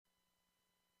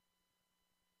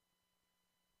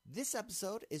This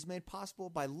episode is made possible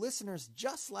by listeners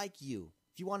just like you.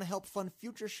 If you want to help fund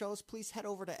future shows, please head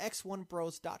over to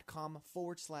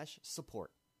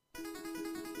x1bros.com/support.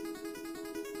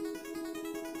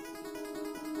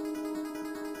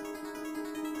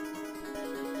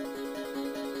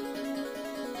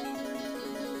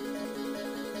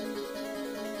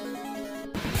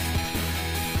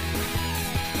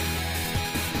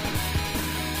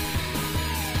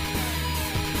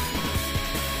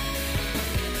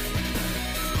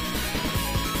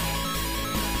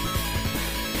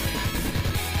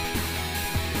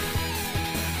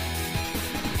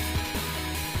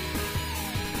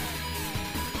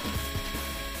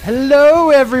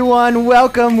 Hello, everyone.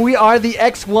 Welcome. We are the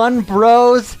X1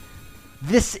 Bros.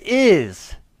 This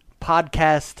is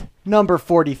podcast number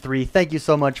 43. Thank you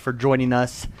so much for joining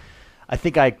us. I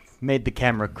think I made the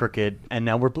camera crooked, and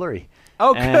now we're blurry.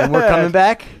 Oh, and we're coming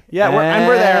back. Yeah, and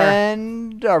we're there.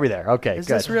 And are we there? Okay, Is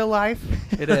good. this real life?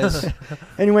 It is.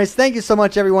 Anyways, thank you so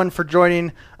much, everyone, for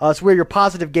joining us. We're your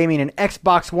Positive Gaming and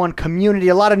Xbox One community.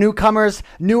 A lot of newcomers,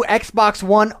 new Xbox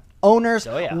One owners.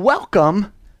 Oh, yeah.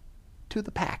 Welcome to the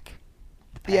pack.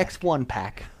 The X1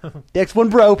 pack. The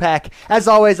X1 Bro pack. As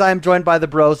always, I am joined by the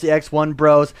bros, the X1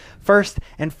 Bros. First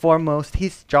and foremost,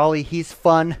 he's jolly, he's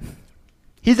fun,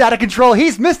 he's out of control,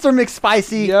 he's Mr.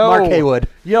 McSpicy, Mark Haywood.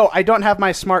 Yo, I don't have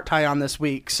my smart tie on this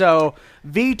week, so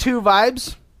V2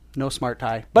 vibes, no smart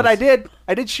tie. But I did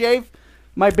shave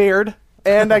my beard,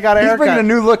 and I got a He's haircut. bringing a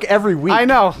new look every week. I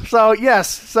know, so yes,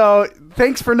 so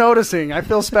thanks for noticing. I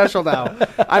feel special now.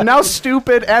 I'm now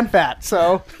stupid and fat,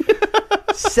 so...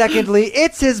 Secondly,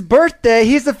 it's his birthday.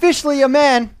 He's officially a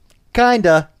man.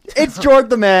 Kinda. It's Jordan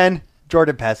the man.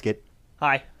 Jordan Paskett.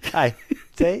 Hi. Hi.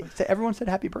 Say everyone said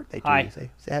happy birthday to Hi. you. Say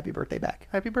happy birthday back.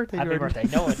 Happy birthday, Happy Jordan. birthday.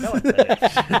 No one said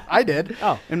it. I did.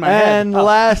 Oh. In my head. And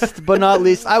last but not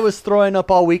least, I was throwing up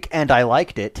all week and I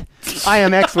liked it. I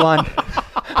am X1.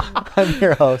 I'm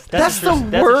your host. That's the a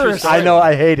true worst. story. I know,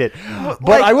 I hate it. But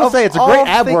Like, I will of say it's a all great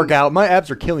ab things- workout. My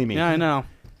abs are killing me. Yeah, I know.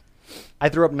 I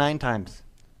threw up 9 times.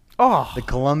 Oh, The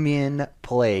Colombian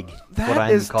plague. Is what that I'm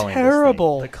is calling this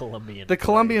terrible. The Colombian. The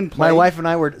Colombian thing. My plague. wife and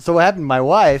I were... So what happened, my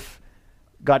wife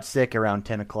got sick around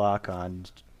 10 o'clock on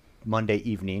Monday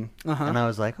evening. Uh-huh. And I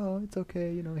was like, oh, it's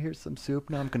okay. Here's some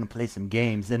soup. Now I'm going to play some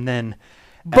games. And then...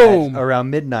 Boom. Around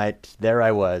midnight, there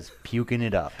I was, puking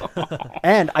it up.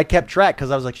 And I kept track because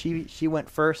I was like, she went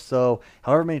first, so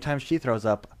however many times she throws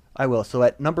up, I will. So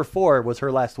at number 4 was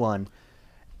her last one,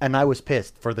 and I was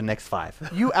pissed for the next 5.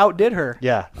 You outdid her.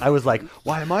 Yeah, I was like,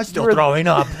 why am I still You're- throwing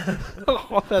up?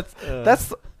 Oh, that's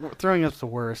throwing up's the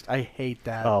worst. I hate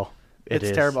that. Oh, it's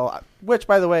is. terrible. Which,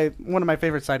 by the way, one of my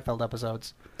favorite Seinfeld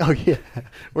episodes, Oh, yeah.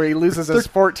 where he loses his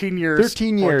 14 years.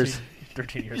 13 years.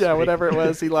 13 years. Yeah, streak. whatever it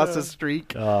was, he lost his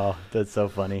streak. Oh, that's so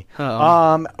funny.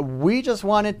 Uh-oh. We just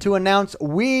wanted to announce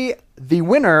the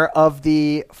winner of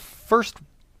the first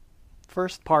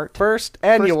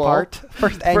annual,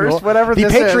 whatever the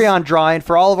this Patreon drawing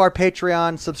for all of our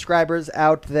Patreon subscribers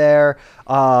out there.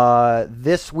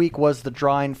 This week was the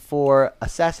drawing for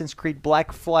Assassin's Creed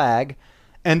Black Flag,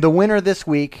 and the winner this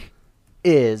week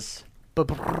is...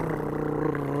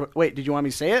 Wait, did you want me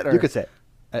to say it? Or? You could say it.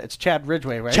 It's Chad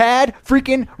Ridgway, right? Chad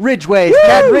freaking Ridgway. Woo!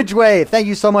 Chad Ridgway, thank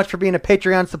you so much for being a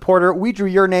Patreon supporter. We drew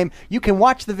your name. You can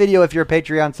watch the video if you're a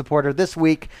Patreon supporter this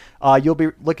week. You'll be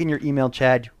looking your email,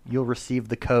 Chad. You'll receive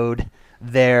the code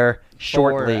there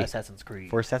shortly. For Assassin's Creed.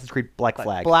 For Assassin's Creed Black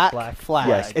Flag. Black Flag.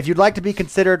 Yes. If you'd like to be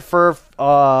considered for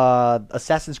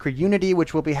Assassin's Creed Unity,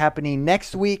 which will be happening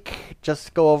next week,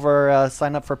 just go over,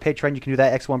 sign up for Patreon. You can do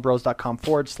that,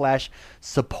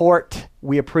 x1bros.com/support.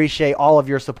 We appreciate all of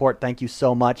your support. Thank you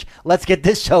so much. Let's get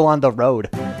this show on the road.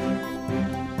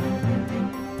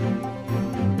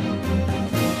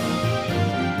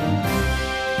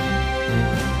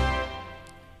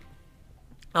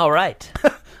 All right.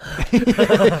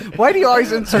 Why do you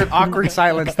always insert awkward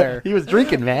silence there? He was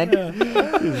drinking, man.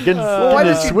 He was getting Why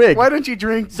his swig. don't you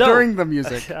drink So- during the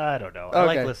music? I don't know. I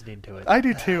like Okay. listening to it. I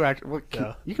do too, actually. Well,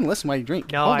 Yeah. You can listen while you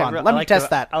drink. No, Hold I on. re- Let I me like test to-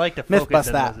 that. I like to Myth focus bust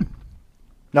and that. listen.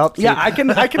 Nope. Yeah, I can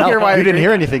hear why You didn't drink.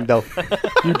 hear anything, though.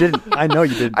 You didn't. I know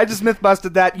you didn't. I just myth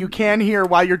busted that. You can hear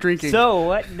while you're drinking.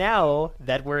 So now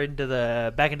that we're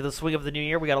back into the swing of the new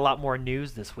year, we got a lot more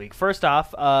news this week. First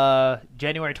off,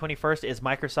 January 21st is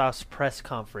Microsoft's press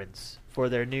conference for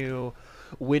their new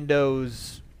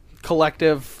Windows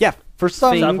collective. Yeah, for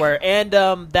some. software, and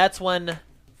that's when,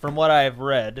 from what I've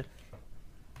read,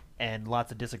 and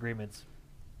lots of disagreements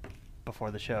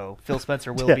before the show, Phil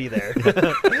Spencer will be there.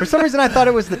 For some reason, I thought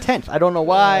it was the 10th. I don't know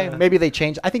why. Maybe they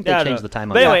changed. I think they I don't changed know. the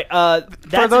time on But that.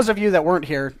 anyway, For those of you that weren't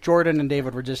here, Jordan and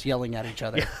David were just yelling at each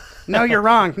other. No, you're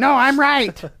wrong. No, I'm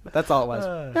right. That's all it was.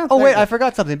 Yeah, Oh there wait, you go. I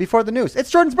forgot something before the news. It's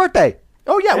Jordan's birthday.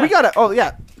 Oh yeah, we got it. Oh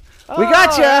yeah, we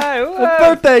got you. A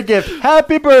birthday gift.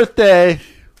 Happy birthday.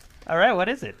 All right, what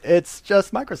is it? It's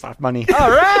just Microsoft money. All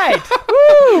right.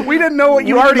 Woo! We didn't know what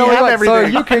you already have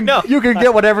everything. So you can No. you can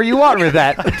get whatever you want with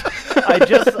that.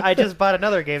 I just bought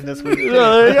another game this week. too.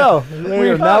 There you go. There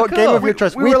you go. Now, cool. game of your We-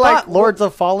 choice. we We were thought like- Lords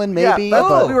of Fallen, maybe. Yeah, that's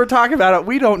but- what we were talking about. It.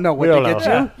 We don't know what We to don't get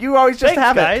know. you. Yeah. You always just Thanks,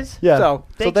 have guys. it. Yeah. So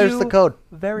Thank there's you the code.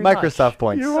 very Microsoft much.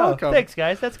 points. You're welcome. Thanks,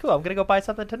 guys. That's cool. I'm gonna go buy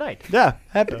something tonight. Yeah.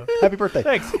 Happy birthday.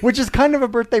 Thanks. Which is kind of a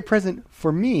birthday present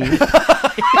for me.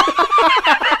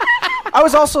 I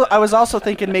was also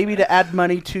thinking maybe to add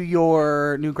money to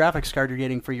your new graphics card you're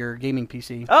getting for your gaming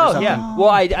PC. or Oh something. yeah. Well,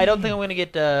 I don't think I'm gonna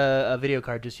get a video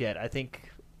card just yet. I think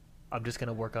I'm just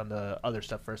gonna work on the other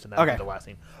stuff first, and that'll Okay. be the last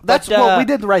thing. That's But, well, we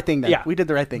did the right thing then. yeah. We did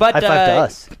the right thing. But High five to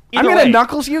us. I'm either gonna way,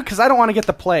 knuckles you because I don't want to get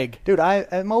the plague. Dude, I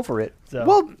am over it. so,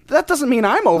 Well, that doesn't mean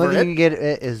I'm over Only thing you it. can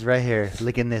get is right here,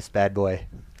 licking this bad boy.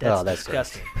 that's Oh, that's great.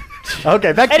 disgusting.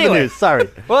 Okay, back to the Anyway. news. Sorry.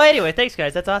 Well, anyway, thanks,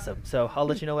 guys. That's awesome. So I'll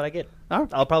let you know what I get. Oh.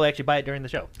 I'll probably actually buy it during the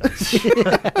show.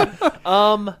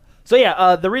 So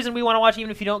yeah, the reason we want to watch,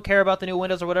 even if you don't care about the new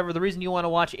Windows or whatever, the reason you want to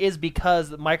watch is because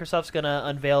Microsoft's going to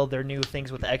unveil their new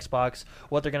things with the Xbox,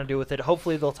 what they're going to do with it.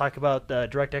 Hopefully, they'll talk about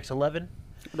DirectX 11.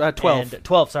 12. And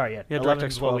 12, sorry, yeah. Yeah, 11 DirectX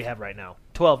is what 12. we have right now.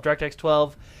 12, DirectX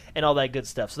 12, and all that good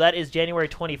stuff. So that is January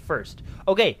 21st.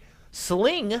 Okay,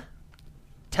 Sling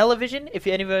Television, if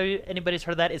anybody's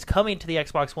heard of that, is coming to the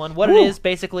Xbox One. What Woo. it is,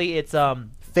 basically, it's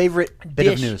Favorite bit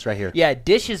of Dish. news right here. Yeah,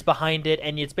 Dish is behind it,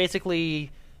 and it's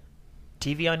basically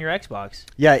TV on your Xbox.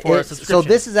 Yeah, for a so subscription.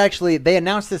 this is actually, they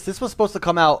announced this. This was supposed to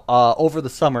come out over the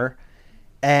summer,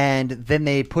 and then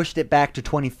they pushed it back to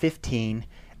 2015,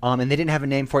 and they didn't have a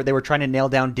name for it. They were trying to nail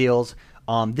down deals.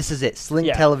 This is it, Sling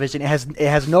Yeah. Television. It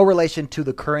has no relation to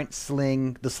the current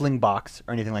Sling, the Sling box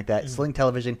or anything like that. Sling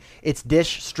Television. It's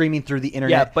Dish streaming through the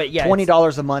internet. but yeah,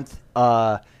 $20 a month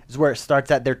is where it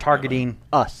starts at. They're targeting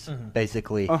us,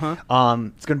 basically. Uh-huh.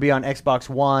 It's going to be on Xbox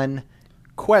One.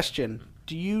 Question: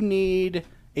 do you need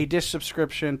a Dish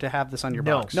subscription to have this on your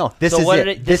No. box? No, this So is what it.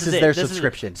 did it- This is it. their This is it.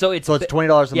 subscription. So it's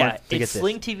 $20 a yeah, month to get it's this.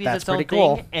 Sling TV That's its own pretty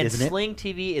cool, thing, and isn't it? Sling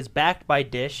TV is backed by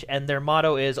Dish, and their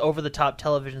motto is over-the-top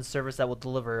television service that will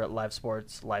deliver live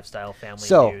sports, lifestyle, family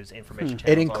So, news, information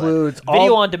channels. It all includes that.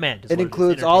 video all, on demand. Is It what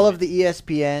includes is, all of entertainment.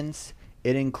 the ESPNs.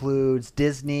 It includes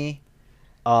Disney,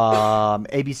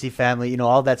 ABC Family,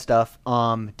 all that stuff.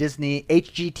 Disney,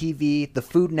 HGTV, the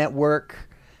Food Network,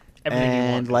 Everything you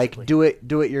want, and like basically.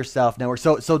 do it yourself network.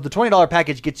 So the $20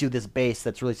 package gets you this base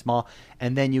that's really small,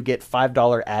 and then you get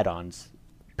 $5 add-ons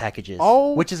packages.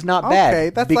 Oh, which is not okay,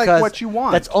 bad. that's like because what you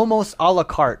want. That's almost a la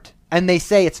carte, and they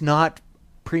say it's not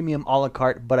premium a la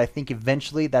carte, but I think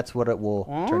eventually that's what it will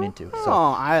turn into. Oh, So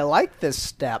I like this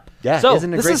step. yeah, So,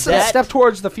 isn't it a This great is step? a step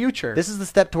towards the future. This is the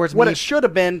step towards what me. it should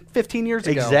have been 15 years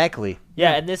ago. Exactly.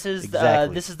 Yeah, and this is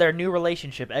Exactly. this is their new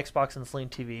relationship, Xbox and Sling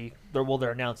TV.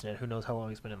 They're announcing it. Who knows how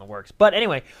long it's been in the works? But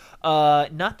anyway,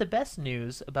 not the best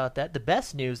news about that. The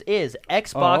best news is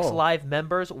Xbox Oh. Live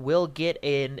members will get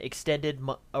an extended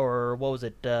or what was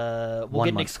it? We'll 1 get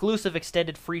an month. exclusive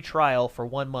extended free trial for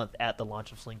 1 month at the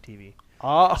launch of Sling TV.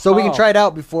 Oh. So we can try it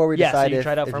out before we Yeah, so decide you if,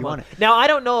 try it out if for a you want month. it. Now I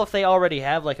don't know if they already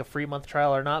have like a free month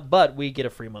trial or not, but we get a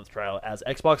free month trial as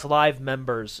Xbox Live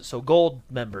members, so gold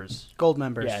members. Gold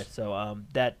members. Yeah, so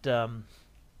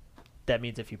that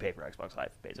means if you pay for Xbox Live,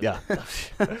 basically. Yeah.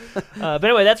 But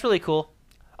anyway, that's really cool.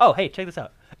 Oh, hey, check this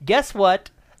out. Guess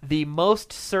what? The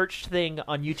most searched thing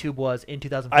on YouTube was in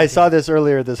 2015. I saw this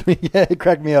earlier this week. Yeah, it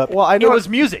cracked me up. Well, I It know was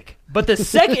music, but the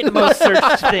second most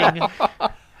searched thing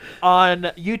on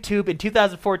YouTube in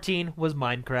 2014 was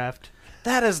Minecraft.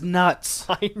 that is nuts.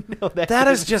 I know That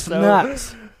is just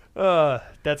nuts.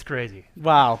 That's crazy.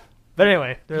 Wow. But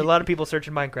anyway, there are a lot of people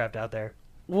searching Minecraft out there.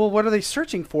 Well, what are they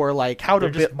searching for? Like how to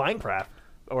They're just build? Minecraft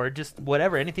or just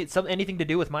whatever, anything to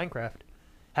do with Minecraft.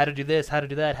 How to do this, how to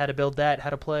do that, how to build that, how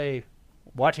to play,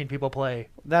 watching people play.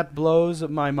 That blows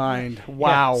my mind. Yeah,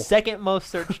 Wow. second most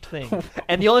searched thing.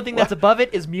 And the only thing that's above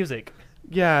it is music.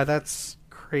 Yeah, that's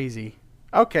crazy.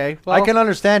 Okay. Well, I can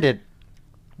understand it.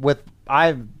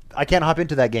 I can't hop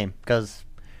into that game because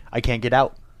I can't get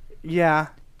out. Yeah.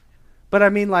 But I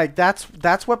mean, like that's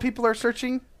what people are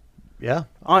searching. Yeah.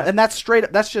 And that's straight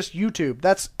up. That's just YouTube.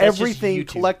 That's That's just everything YouTube.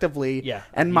 collectively. Yeah,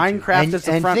 And YouTube. Minecraft And, is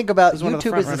the and front. think about is one of YouTube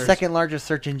front is the runners. second largest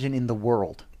search engine in the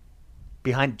world,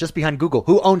 just behind Google,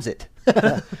 who owns it.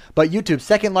 But YouTube,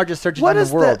 second largest search engine in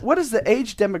the world. What is the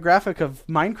age demographic of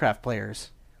Minecraft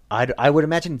players? I would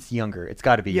imagine it's younger. It's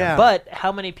got to be. Yeah. Younger. But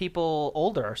how many people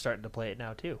older are starting to play it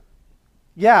now too?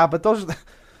 Yeah, but those.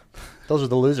 Those are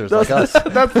the losers like us.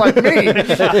 That's like me.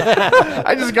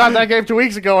 I just got that game 2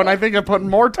 weeks ago, and I think I put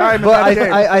more time in But that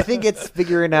game. I think it's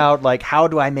figuring out like how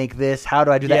do I make this? How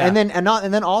do I do that? Yeah.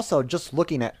 And then also just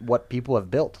looking at what people have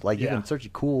built. Like you Yeah. can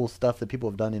search cool stuff that people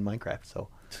have done in Minecraft. So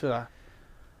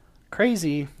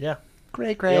Crazy. Yeah.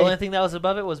 great. The only thing that was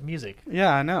above it was music,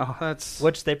 Yeah, I know. That's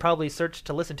which they probably searched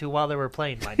to listen to while they were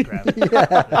playing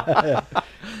Minecraft.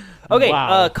 Okay,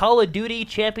 Wow. Call of Duty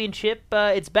Championship,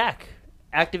 it's back.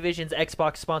 Activision's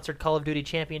Xbox-sponsored Call of Duty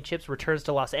Championships returns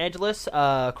to Los Angeles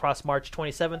across March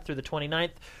 27th through the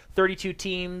 29th. 32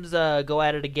 teams go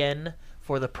at it again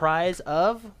for the prize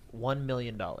of $1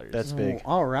 million. That's big. Ooh,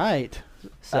 all right.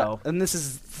 So And this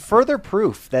is Further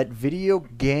proof that video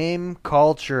game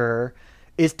culture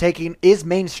is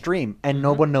mainstream and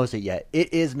no one knows it yet.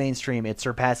 It is mainstream. It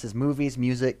surpasses movies,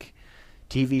 music,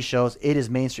 TV shows. It is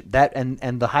mainstream. That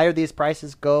and the higher these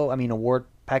prices go, award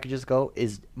packages go,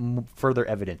 is further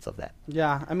evidence of that.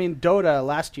 Yeah, I mean Dota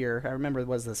last year. I remember it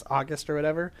was this August or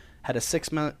whatever. Had a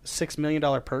 $6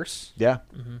 million purse. Yeah.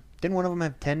 Didn't one of them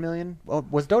have 10 million? Well,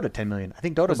 was Dota 10 million? I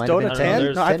think Dota Was might have Dota been 10?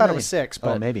 there's No, I 10 thought it million. was 6. Oh,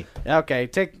 But maybe. Okay,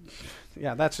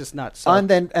 yeah, that's just nuts. So, And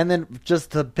then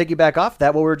just to piggyback off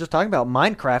that, what we were just talking about,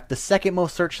 Minecraft, the second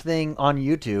most searched thing on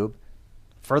YouTube.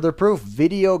 Further proof,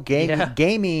 video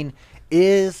gaming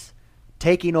is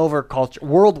taking over culture,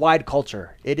 worldwide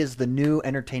culture. It is the new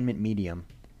entertainment medium.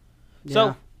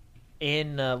 So,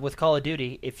 with Call of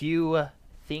Duty, if you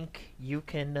think you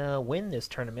can win this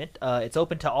tournament, it's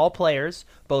open to all players,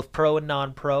 both pro and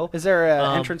non-pro. is there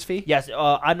an entrance fee? Yes,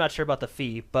 I'm not sure about the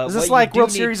fee, but Is what this you like do World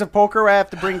need- Series of Poker where I have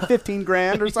to bring 15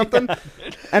 grand or something?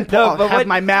 And No, but have what-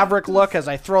 my Maverick look as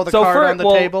I throw the So card on the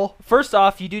table? First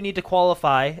off, you do need to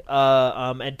qualify,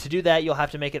 and to do that, you'll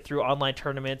have to make it through online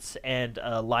tournaments and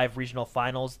live regional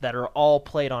finals that are all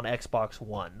played on Xbox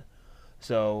One.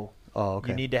 So Oh,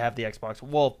 okay. you need to have the Xbox.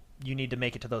 Well, you need to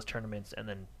make it to those tournaments and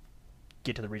then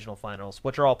get to the regional finals,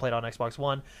 which are all played on Xbox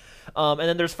One. And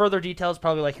then there's further details,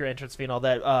 probably like your entrance fee and all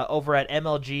that. Over at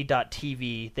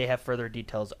MLG.tv, they have further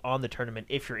details on the tournament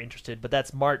if you're interested. But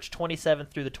that's March 27th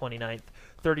through the 29th.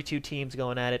 32 teams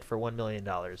going at it for $1 million.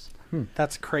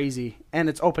 That's crazy. And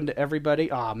it's open to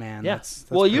everybody? Oh, man. Yeah. That's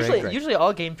Well, great. usually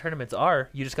all game tournaments are.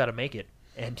 You just got to make it,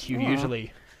 and you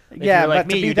usually. If Yeah, you're like but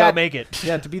to me, be you that- don't make it.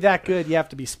 Yeah, to be that good, you have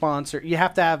to be sponsored. You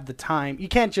have to have the time. You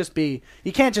can't just be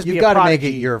You've a got to prodigy.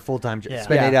 make it your full-time job. Yeah.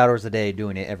 Spend Yeah. 8 hours a day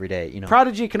doing it every day.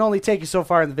 Prodigy can only take you so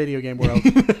far in the video game world.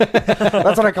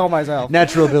 That's what I call myself.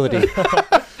 Natural ability.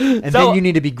 And So- then you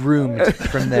need to be groomed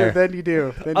from there. Then you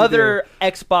do. Then you Other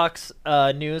Xbox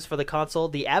news for the console: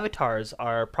 the avatars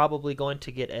are probably going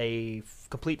to get a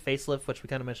complete facelift, which we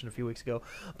kind of mentioned a few weeks ago.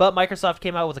 But Microsoft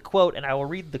came out with a quote, and I will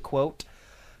read the quote.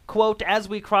 Quote, as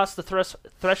we cross the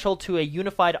threshold to a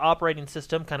unified operating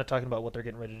system, kind of talking about what they're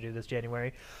getting ready to do this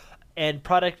January, and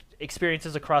product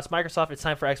experiences across Microsoft, it's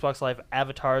time for Xbox Live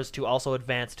avatars to also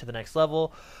advance to the next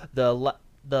level.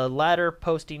 The latter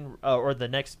posting, or the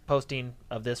next posting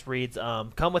of this reads,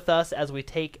 come with us as we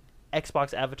take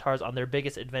Xbox avatars on their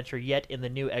biggest adventure yet in the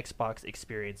new Xbox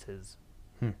experiences.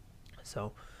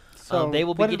 So, So they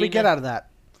will be what did we getting get out of that?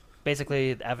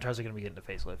 basically, the avatars are going to be getting a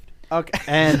facelift. Okay.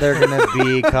 And they're going to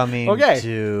be coming Okay.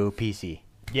 to PC.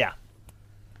 Yeah.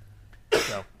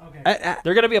 So Okay.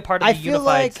 they're going to be a part of I the feel unified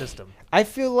like- system. I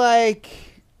feel like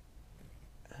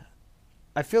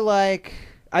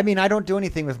I don't do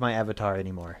anything with my avatar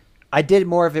anymore. I did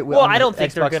more of it with Well, on I the don't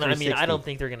think they're Xbox going to. I mean, 360. I don't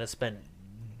think they're going to spend,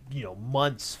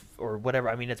 months or whatever.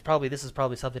 I mean, this is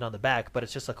probably something on the back, but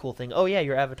it's just a cool thing. Oh yeah,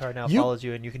 your avatar now follows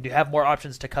you, and you can have more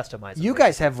options to customize. You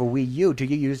guys have a Wii U. Do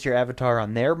you use your avatar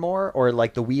on there more, or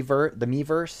like the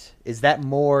Miiverse? Is that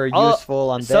more useful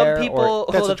on some there? people.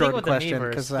 or- That's the a thing Jordan with the question,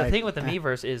 Miiverse. 'cause The thing with the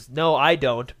Miiverse is no, I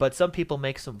don't. But some people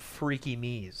make some freaky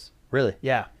Miis. Really?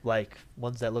 Yeah, like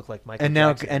ones that look like Michael. And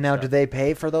now, Jackson do stuff. they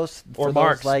pay for those? Or for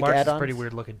Mark's? those, like Mark's is add-ons? pretty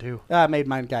weird looking too. I made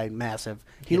my guy massive.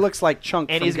 He looks like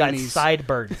Chunk And from he's got Goonies.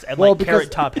 sideburns and Well, like because-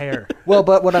 carrot top hair. Well,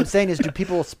 but what I'm saying is, do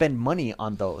people spend money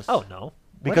on those? Oh no.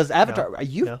 because What? Avatar,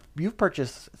 No. you've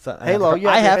purchased an Halo. Avatar. You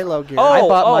have I your have Halo gear. I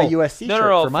bought my USC no, shirt no,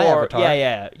 no, for my Avatar.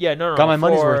 Yeah. No. Got my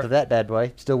money's for- worth of that bad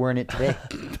boy. Still wearing it today.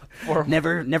 for-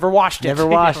 Never washed it. Never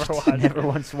washed. Never washed. Never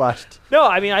once washed. No,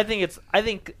 I mean, I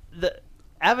think the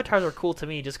avatars are cool to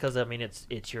me just because I mean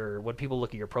it's your when people look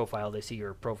at your profile, they see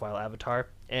your profile avatar,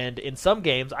 and in some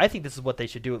games, I think this is what they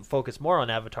should do: focus more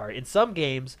on avatar. In some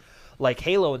games, like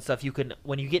Halo and stuff, you can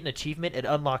when you get an achievement, it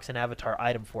unlocks an avatar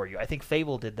item for you. I think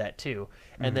Fable did that too,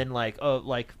 and then like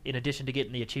in addition to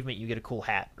getting the achievement, you get a cool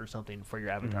hat or something for your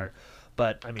avatar.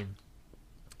 But I mean,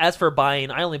 As for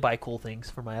buying, I only buy cool things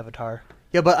for my avatar.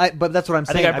 Yeah, but that's what I'm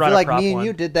I saying. think I I brought feel a like prop me and one.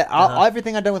 you did that.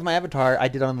 Everything I've done with my avatar, I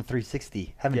did on the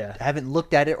 360. Haven't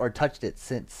looked at it or touched it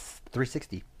since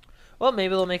 360. Well, maybe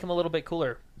they'll make them a little bit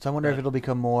cooler. So I wonder if it'll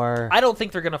become more. I don't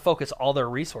think they're going to focus all their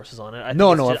resources on it.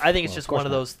 I think it's just one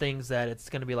of those things that it's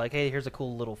going to be like, hey, here's a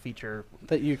cool little feature.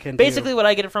 That you can Basically, what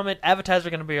I get from it, avatars are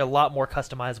going to be a lot more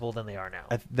customizable than they are now.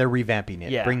 They're revamping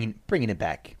it, Yeah. bringing it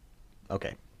back.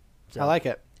 Okay. I like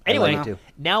it. Anyway, I like it too.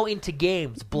 now into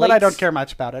games. But I don't care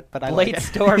much about it. But I like it.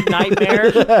 Bladestorm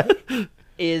Nightmare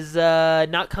is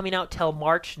not coming out till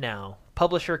March now.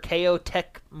 Publisher KO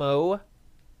Tecmo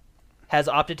has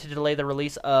opted to delay the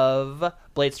release of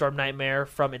Bladestorm Nightmare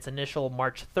from its initial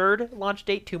March 3rd launch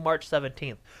date to March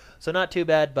 17th. So not too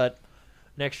bad, but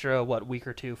an extra, week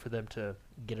or two for them to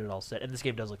get it all set. And this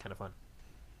game does look kind of fun.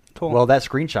 Cool. Well, that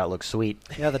screenshot looks sweet.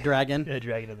 Yeah, the dragon. The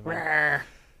dragon in the middle.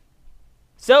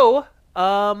 So,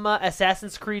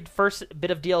 Assassin's Creed first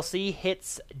bit of DLC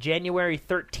hits January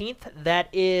 13th. That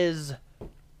is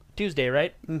Tuesday,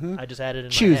 right? Mm-hmm. I just added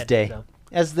in Tuesday. my head.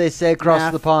 As they say across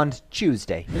Math. the pond,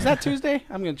 Tuesday. Is that Tuesday?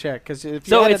 I'm gonna check because if you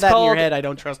So added it's that in your called- head, I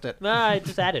don't trust it. No, I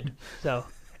just added. So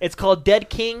it's called Dead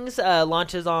Kings.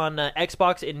 Launches on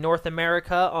Xbox in North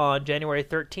America on January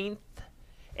 13th,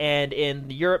 and in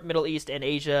Europe, Middle East, and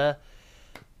Asia,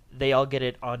 they all get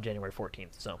it on January 14th.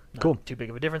 So not Cool. too big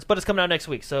of a difference, but it's coming out next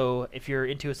week. So if you're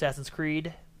into Assassin's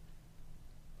Creed,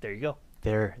 there you go.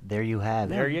 There you have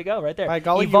it. There you go, right there. By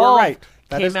golly, you Evolve were right.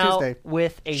 That came is out Tuesday.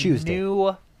 with a Tuesday.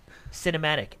 new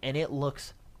cinematic, and it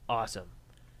looks awesome.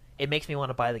 It makes me want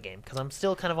to buy the game because I'm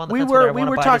still kind of on the We fence whether I were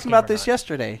wanna buy talking game about or this not.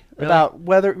 yesterday Really? about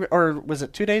whether, or was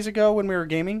it 2 days ago when we were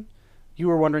gaming? You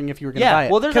were wondering if you were going to Yeah, buy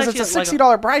it. well, there's because it's a actually,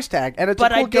 like, $60 price tag and it's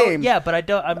But a cool I don't. game. Yeah, but I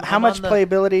don't. How I'm much on the,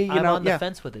 playability? I'm on the yeah.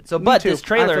 fence with it. So, Me but too. this I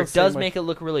trailer feel the same does way. make it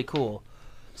look really cool.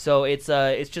 So it's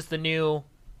just the new.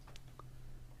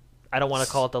 I don't want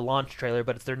to call it the launch trailer,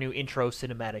 but it's their new intro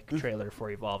cinematic trailer for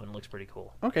Evolve, and it looks pretty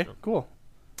cool. Okay, cool.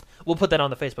 We'll put that on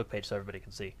the Facebook page so everybody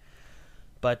can see.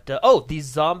 But the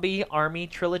Zombie Army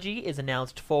trilogy is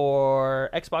announced for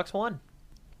Xbox One.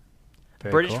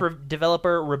 Very British cool.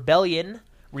 developer Rebellion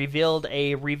revealed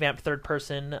a revamped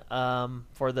third-person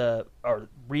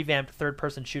revamped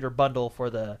third-person shooter bundle for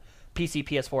the PC,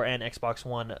 PS4, and Xbox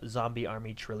One Zombie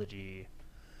Army trilogy.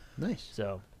 Nice.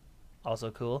 So,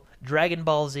 also cool. Dragon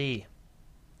Ball Z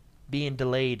being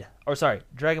delayed. Or sorry,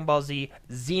 Dragon Ball Z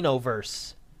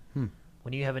Xenoverse.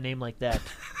 When you have a name like that,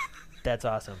 that's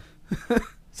awesome.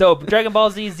 So, Dragon Ball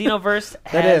Z Xenoverse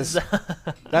That has... is.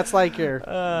 That's like your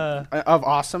of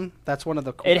awesome. That's one of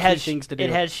the cool It has key things to do. It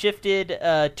has shifted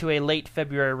to a late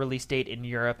February release date in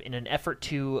Europe in an effort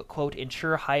to, quote,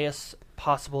 ensure highest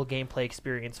possible gameplay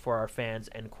experience for our fans,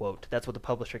 end quote. That's what the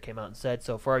publisher came out and said.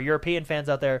 So for our European fans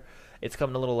out there, it's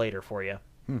coming a little later for you.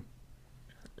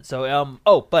 So,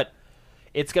 but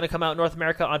it's going to come out in North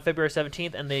America on February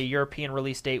 17th, and the European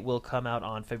release date will come out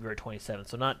on February 27th.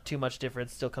 So not too much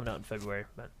difference. Still coming out in February.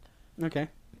 But Okay.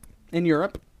 In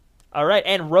Europe. all right,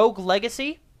 and Rogue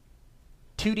Legacy,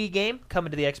 2D game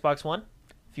coming to the Xbox One.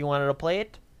 If you wanted to play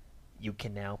it, you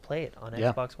can now play it on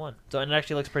Yeah. Xbox One. So and it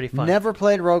actually looks pretty fun. Never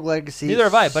played Rogue Legacy. Neither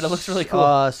have I, but it looks really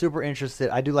cool. Super interested.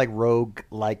 I do like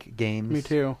rogue-like games. Me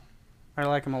too. I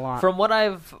like them a lot. From what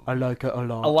I've, I like it a a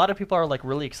lot. lot of people are like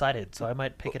really excited, so I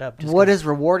might pick it up. Just What 'cause- is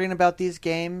rewarding about these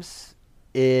games,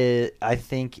 I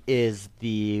think, is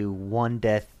the one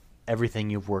death, everything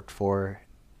you've worked for,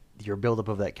 your buildup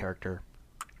of that character,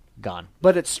 gone.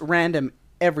 But it's random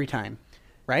every time,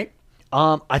 right?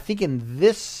 I think in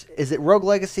this, is it Rogue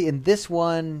Legacy? In this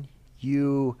one,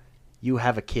 you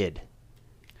have a kid.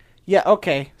 Yeah.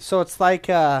 Okay. So it's like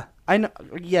I know.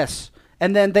 Yes.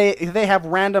 And then they have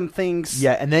random things.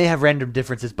 Yeah, and they have random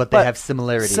differences, but they But have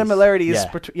similarities. Similarities.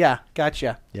 Yeah. Yeah.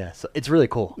 Gotcha. Yeah, so it's really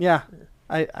cool. Yeah.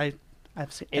 I've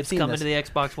seen. It's I've seen coming this. to the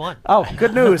Xbox One. Oh,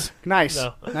 good news. Nice.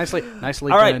 No.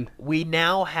 Nicely All right, done. we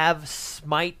now have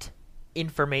Smite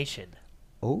information.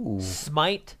 Oh,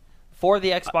 Smite for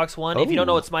the Xbox One. If you don't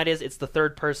know Oh. what Smite is, it's the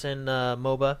third-person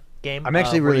MOBA game. I'm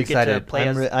actually where really you get to excited. play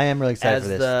I am really excited as for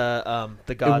this.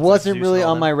 the gods. It of wasn't Zeus really and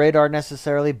all on my them. radar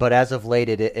necessarily, but as of late,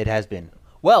 it has been.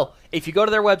 Well, if you go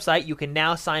to their website, you can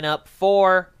now sign up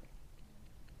for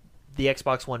the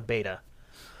Xbox One beta.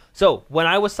 So when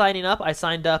I was signing up, I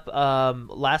signed up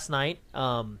last night.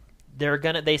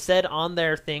 They said on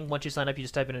their thing, once you sign up, you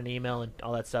just type in an email and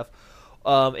all that stuff.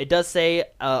 It does say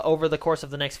over the course of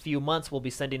the next few months, we'll be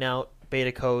sending out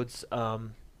beta codes, all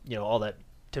that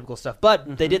typical stuff.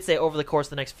 But they did say over the course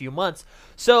of the next few months.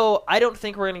 So I don't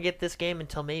think we're going to get this game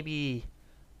until maybe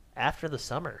after the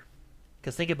summer.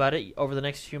 Because think about it, over the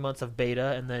next few months of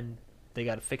beta, and then they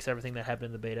got to fix everything that happened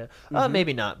in the beta.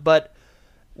 Maybe not, but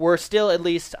we're still at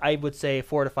least, I would say,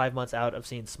 4 to 5 months out of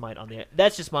seeing Smite on the.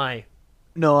 That's just my.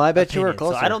 No, I bet you were opinion.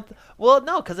 closer. So I don't. Well,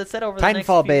 no, because it said over the next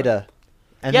Titanfall few beta,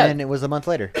 and Yeah. then it was a month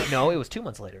later. No, it was 2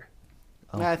 months later.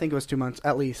 Oh. I think it was 2 months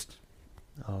at least.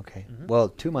 Oh, okay. Well,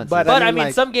 2 months. But is But I I mean, mean,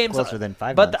 like, some games closer than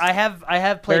 5 But months. I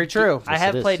have played. Very true. I Yes,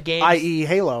 have it is. played games. I.e.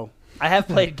 Halo. I have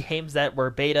played games that were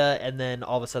beta, and then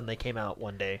all of a sudden they came out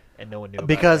one day, and no one knew. About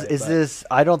Because it, is but- this?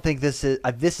 I don't think this is.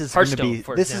 This is going to Hearthstone, be.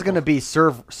 for This is example. going to be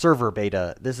server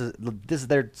beta. This is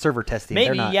their server testing. They're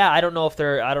Maybe, not, yeah. I don't know if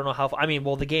they're. I don't know how. I mean,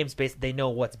 well, the game's based. They know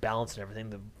what's balanced and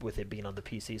everything with it being on the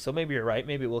PC. So maybe you're right.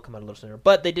 Maybe it will come out a little sooner.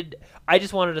 But they did. I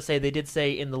just wanted to say they did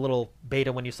say in the little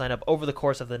beta when you sign up over the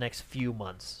course of the next few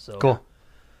months. So Cool.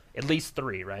 At least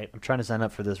 3, right? I'm trying to sign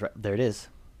up for this. There it is.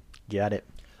 Got it.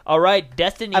 All right,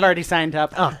 Destiny. I've already signed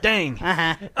up. Oh dang!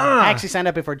 Uh-huh. I actually signed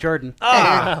up before Jordan.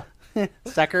 Ah.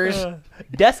 Suckers.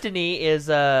 Destiny is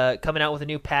coming out with a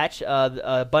new patch.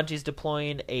 Bungie's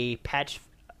deploying a patch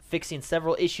fixing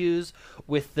several issues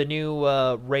with the new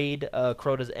raid,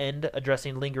 Crota's End,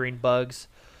 addressing lingering bugs.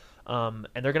 And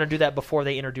they're going to do that before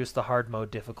they introduce the hard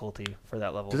mode difficulty for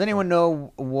that level. Does anyone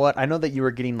know what? I know that you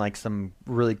were getting like some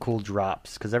really cool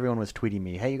drops because everyone was tweeting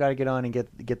me, "Hey, you got to get on and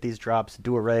get these drops.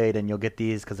 Do a raid, and you'll get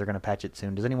these because they're going to patch it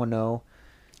soon." Does anyone know?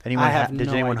 I have Did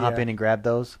no anyone hop idea. in and grab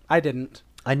those? I didn't.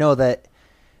 I know that.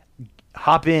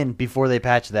 Hop in before they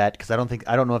patch that because I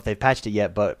don't know if they've patched it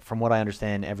yet. But from what I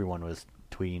understand, everyone was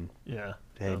tweeting, Yeah.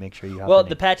 "Hey, make sure you hop Well, in."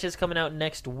 the patch is coming out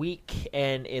next week,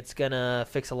 and it's going to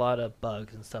fix a lot of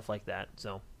bugs and stuff like that.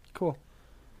 So. Cool.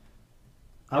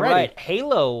 All Alrighty. right,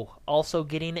 Halo also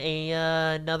getting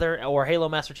another, or Halo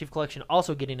Master Chief Collection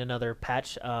also getting another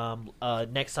patch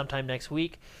sometime next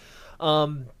week.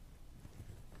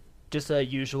 Just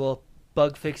usual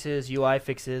bug fixes, UI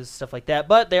fixes, stuff like that.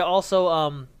 But they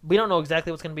also we don't know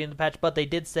exactly what's going to be in the patch, but they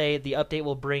did say the update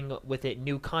will bring with it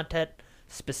new content,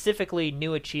 specifically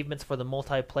new achievements for the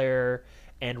multiplayer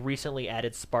and recently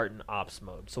added Spartan Ops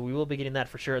mode. So we will be getting that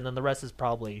for sure, and then the rest is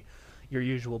probably your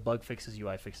usual bug fixes,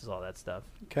 UI fixes, all that stuff.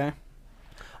 Okay.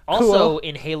 Also, Cool.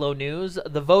 in Halo news,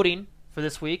 the voting for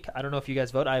this week. I don't know if you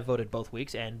guys vote. I voted both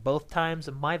weeks, and both times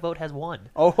my vote has won.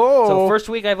 Oh. So first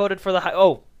week I voted for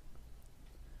the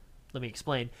let me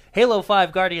explain. Halo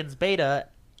 5 Guardians beta.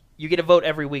 You get a vote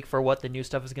every week for what the new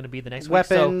stuff is going to be the next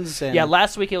Weapons week. So, and- yeah,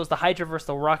 last week it was the Hydra versus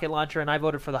the rocket launcher, and I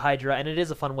voted for the Hydra, and it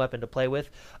is a fun weapon to play with.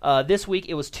 This week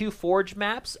it was 2 Forge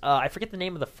maps. I forget the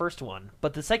name of the first one,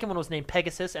 but the second one was named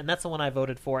Pegasus, and that's the one I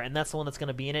voted for, and that's the one that's going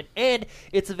to be in it, and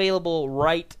it's available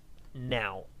right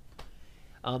now.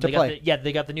 They play.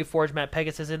 they got the new Forge map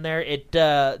Pegasus in there.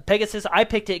 Pegasus, I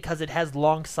picked it because it has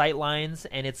long sight lines,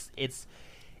 and it's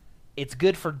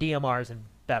good for DMRs and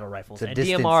battle rifles. it's a And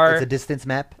distance. DMR, It's a distance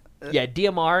map. yeah,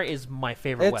 DMR is my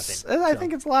favorite It's. weapon. I so.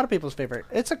 think it's a lot of people's favorite.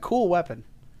 It's a cool weapon.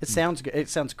 It sounds good. It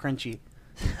sounds crunchy.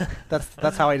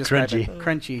 That's how I describe Crunchy. it.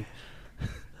 Crunchy.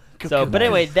 So, but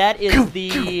anyway, that is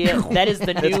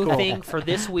the new cool. thing for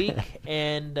this week,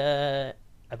 and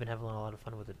I've been having a lot of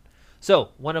fun with it. So,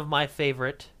 one of my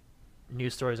favorite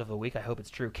news stories of the week. I hope it's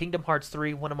true. Kingdom Hearts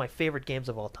 3, one of my favorite games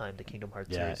of all time. The Kingdom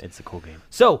Hearts Yeah, series. it's a cool game.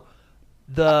 So,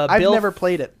 the I've Bill- never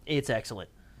played it. It's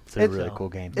excellent. It's a It's- really cool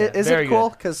game. Yeah, Is very it cool?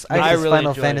 good. Because I I really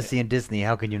Final enjoyed Fantasy and Disney.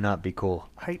 How can you not be cool?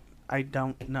 I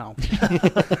don't know.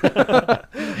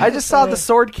 I just saw the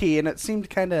sword key and it seemed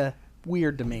kind of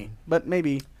weird to me. But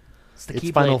maybe It's the It's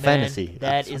Keyblade, Final man. Fantasy.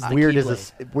 That It's is the weird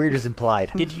Keyblade. weird as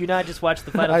implied. Did you not just watch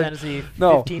the Final I- Fantasy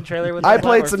no. 15 trailer with I the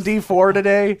played platforms? some D4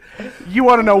 today. You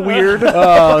want to know weird?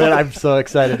 Oh, I'm so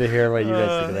excited to hear what you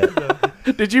guys think of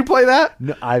that. Did you play that?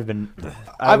 No, I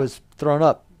was thrown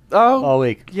up Oh, all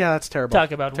week. yeah, that's terrible.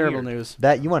 Talk about terrible weird. news.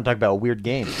 That you want to talk about weird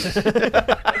games?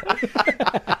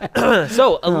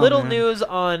 So, a little man. news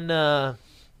on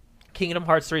Kingdom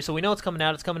Hearts 3. So we know it's coming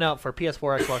out. It's coming out for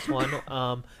PS4, Xbox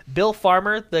One. Bill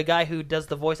Farmer, the guy who does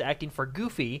the voice acting for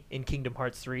Goofy in Kingdom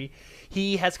Hearts 3,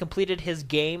 he has completed his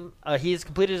game. He has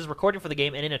completed his recording for the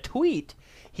game, and in a tweet,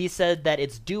 he said that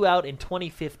it's due out in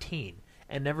 2015.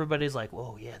 And everybody's like,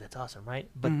 whoa, yeah, that's awesome, right?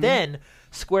 But then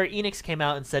Square Enix came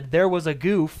out and said there was a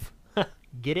goof.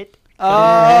 Get it?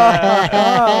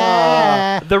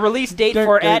 The release date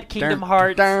for at Kingdom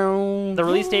Hearts... The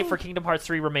release date for Kingdom Hearts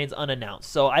 3 remains unannounced,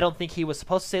 so I don't think he was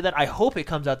supposed to say that. I hope it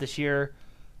comes out this year,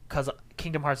 because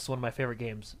Kingdom Hearts is one of my favorite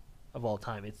games of all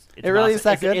time. It's It really awesome, is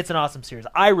that good? It's an awesome series.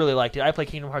 I really liked it. I played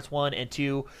Kingdom Hearts 1 and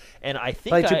 2, and I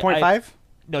think Play 2.5?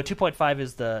 No, 2.5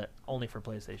 is the only for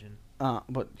PlayStation.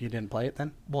 But you didn't play it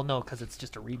then? Well, no, because it's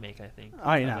just a remake, I think.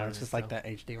 Oh, you of know, everything, it's just so. like that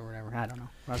HD or whatever. I don't know.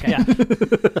 Okay. Yeah.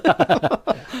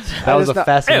 That was a not-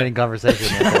 fascinating conversation.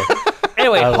 right there.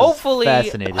 Anyway, I was hopefully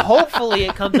fascinated.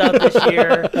 it comes out this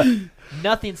year.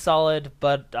 Nothing solid,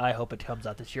 but I hope it comes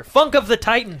out this year. Funk of the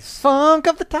Titans Funk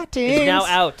of the Titans is now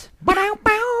out Bow.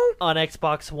 on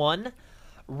Xbox One.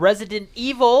 Resident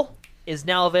Evil is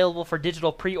now available for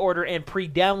digital pre-order and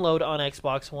pre-download on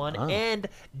Xbox One. Oh. And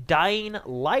Dying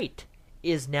Light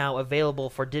is now available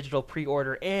for digital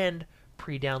pre-order and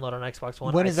pre-download on Xbox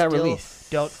One. When is that still release?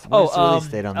 Don't. When's the release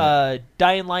date on that?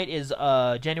 Dying Light is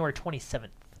January 27th.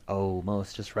 Oh,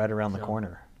 most just right around the So-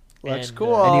 corner. Looks And,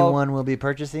 cool. Anyone will be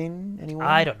purchasing? Anyone?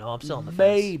 I don't know. I'm still on the fence.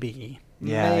 Maybe.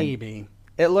 Yeah. Maybe.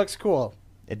 It looks cool.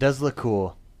 It does look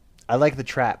cool. I like the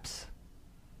traps.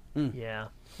 Yeah.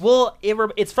 Well,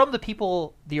 it's from the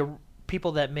people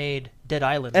that made Dead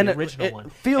Island, And the it- original it one.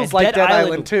 feels And like Dead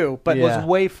Island too, but Yeah. was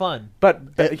way fun.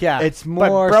 But yeah, It's but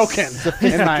more broken.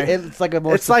 sophisticated. It's like a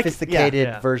more It's like- sophisticated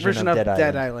yeah. version of Dead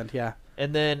Island. Island. Yeah.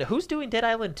 And then who's doing Dead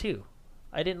Island 2?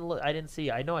 I didn't look. I didn't see.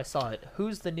 I know I saw it.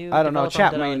 Who's the new? I don't know. developer Chat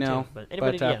on Dead may Island know, 2? But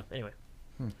anybody? but, Yeah. Anyway.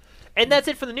 And that's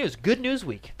it for the news. Good news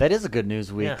week. That is a good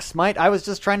news week. Yeah. Smite. I was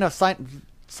just trying to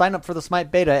sign up for the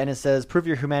Smite beta, and it says prove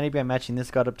your humanity by matching this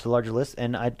god up to larger list,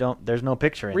 and I don't. There's no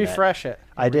picture in that. Refresh it.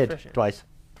 I did Refresh it. twice.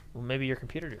 Well, maybe your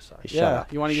computer just sucks. Shut Yeah.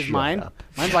 up. You want to use Shut mine? up.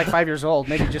 Mine's like 5 years old.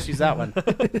 Maybe just use that one.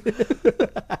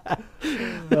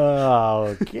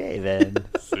 Okay then.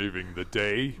 Saving the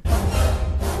day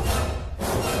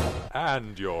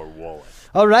and your wallet.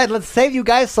 All right, let's save you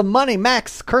guys some money.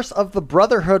 Max, Curse of the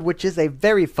Brotherhood, which is a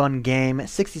very fun game,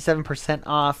 67%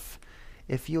 off.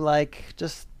 If you like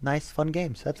just nice, fun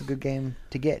games, that's a good game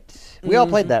to get. We all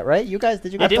played that, right? You guys,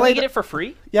 did you Yeah, guys didn't play we get it for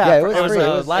free? Yeah, it was it was, free. it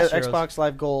was Last year Xbox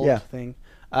Live Gold Yeah. thing.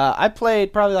 I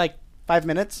played probably like 5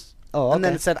 minutes. Oh, And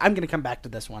then okay. it said, I'm going to come back to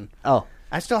this one. Oh,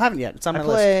 I still haven't yet. It's on I my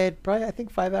list. played probably I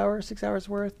think 5 hours, 6 hours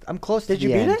worth. I'm close to Did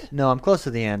the you beat end. it? No, I'm close to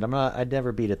the end. I'm not. I'd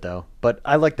never beat it though. But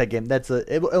I like that game.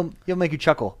 It'll make you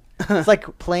chuckle. It's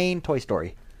like playing Toy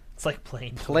Story. It's like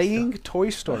playing. Playing Toy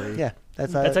Story. Yeah,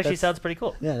 That actually sounds pretty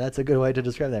cool. Yeah, that's a good way to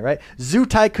describe that, right? Zoo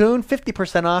Tycoon,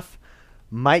 50% off.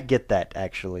 Might get that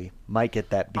actually. Might get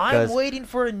that because I'm waiting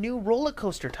for a new roller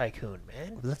coaster tycoon,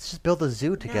 man. let's just build a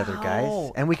zoo together, No.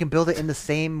 guys, and we can build it in the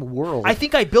same world. I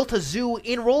think I built a zoo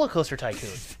in Roller Coaster Tycoon.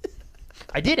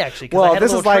 I did actually. 'Cause I Well, had a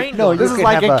this is little like train no, going. you this is could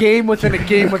like have a a- game within a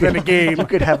game within a game. you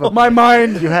could have a My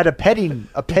mind. You had a petting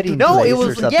No, place it or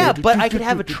was something. yeah, but I could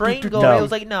have a train going. No. It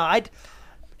was like no,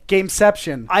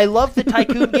 Gameception. I love the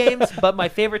tycoon games, but my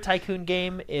favorite tycoon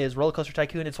game is Roller Coaster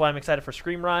Tycoon. It's why I'm excited for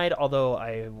Scream Ride, although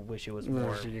I wish it was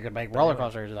more. You could make roller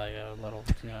coasters like a little,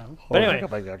 you know. But anyway,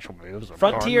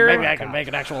 Frontier. Maybe I can make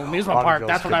an actual amusement park.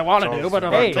 That's what I want to do. But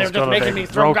Hey, they're it's just making me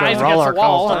throw guys against the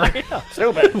wall.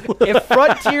 Stupid. If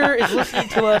Frontier is listening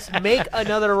to us, make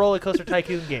another Roller Coaster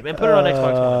Tycoon game and put it on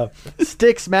Xbox One.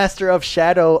 Styx Master of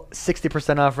Shadow,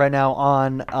 60% off right now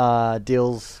on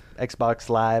deals, Xbox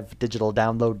Live digital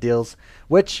download deals,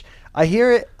 which I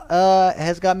hear it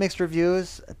has got mixed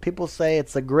reviews. People say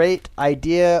it's a great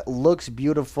idea, looks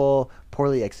beautiful,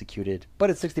 poorly executed, but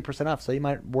it's 60% off, so you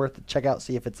might check out,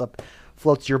 see if it's up,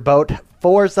 floats your boat.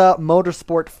 Forza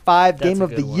Motorsport 5 That's Game a of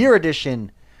the good one. Year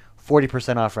edition,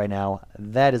 40% off right now.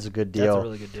 That is a good deal. That's a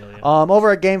really good deal. Yeah.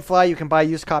 Over at GameFly, you can buy a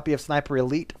used copy of Sniper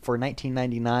Elite for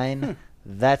 $19.99.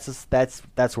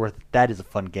 That is a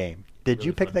fun game. Did Really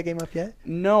you pick fun. that game up yet?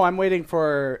 No, I'm waiting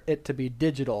for it to be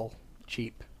digital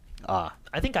cheap. Ah,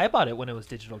 I think I bought it when it was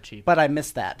digital cheap. But I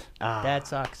missed that. That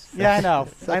sucks. Yeah, I know.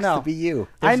 Sucks I know. to be you.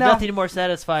 There's I know. nothing more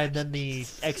satisfying than the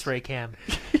X-ray cam.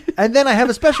 And then I have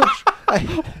a special.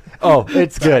 Oh,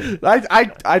 it's good. I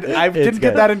didn't good.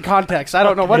 get that in context. I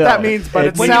don't know what No, that means, but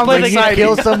it When you sounds play the when you game-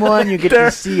 exciting. kill someone, you get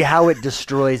to see how it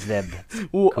destroys them.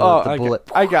 Ooh, the I bullet.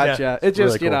 gotcha. Yeah. It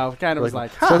just, Really cool. kind of was Really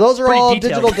like, cool. So those are Pretty all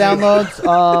detailed. digital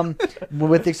downloads,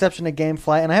 with the exception of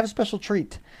GameFly. And I have a special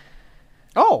treat.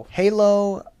 oh,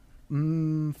 Halo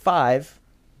 5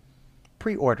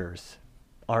 pre-orders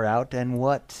are out, and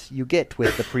what you get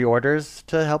with the pre-orders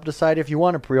to help decide if you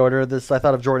want to pre-order this. I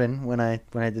thought of Jordan when I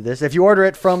did this. If you order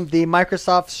it from the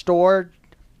Microsoft Store,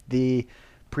 the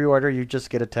pre-order, you just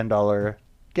get a $10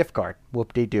 gift card.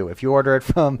 Whoop-de-doo. If you order it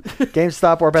from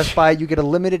GameStop or Best Buy, you get a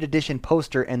limited edition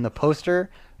poster, and the poster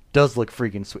does look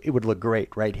freaking sweet. It would look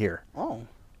great right here. oh.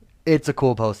 It's a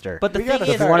cool poster. But the We thing gotta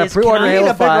is, if you wanna is pre-order We need Halo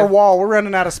a bigger 5. wall. We're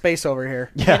running out of space over here.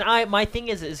 yeah. my thing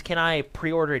is can I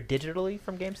pre-order it digitally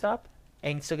from GameStop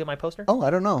and still get my poster? Oh,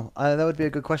 I don't know. That would be a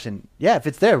good question. Yeah, if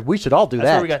it's there, we should all do That's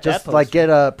that. where we got that Just like poster. get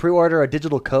a pre-order a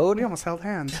digital code. We almost held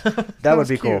hands. That would was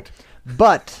be cool. cute.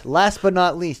 But last but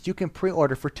not least, you can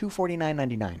pre-order for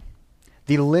 $249.99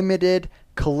 the limited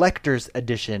collector's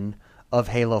edition of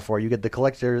Halo 4. You get the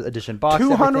collector's edition box.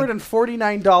 everything.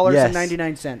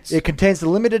 $249.99. It contains the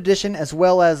limited edition as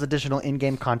well as additional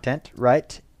in-game content,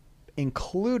 right?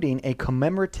 including a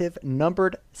commemorative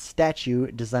numbered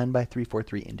statue designed by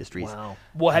 343 Industries. Wow.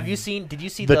 Well, have you seen? Did you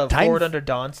see The the Titan- Forward Under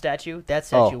Dawn statue? That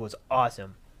statue was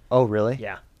awesome. Oh, really?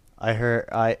 Yeah. I heard.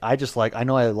 I just like. I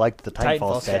know I liked the Titanfall,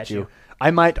 Titanfall statue. statue.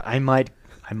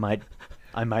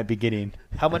 I might be getting.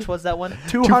 How much was that one?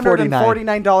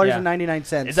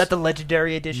 $249.99. Is that the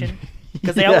legendary edition?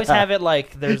 Because they always have it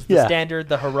like there's the Yeah. standard,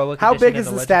 the heroic. How edition, big and is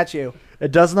the legend- statue?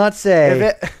 It does not say. If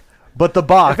it, But the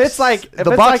box. If it's like- if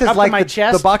the it's box like is up to like my the,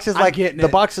 chest, the box is I'm like getting the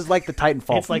it. box is like the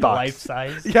Titanfall. It's like box. life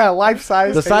size. yeah, life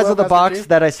size. The size Halo of the box messaging.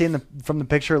 that I see from the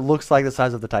picture looks like the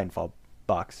size of the Titanfall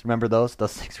box. Remember those?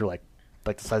 Those things are like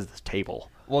the size of this table.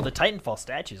 Well, the Titanfall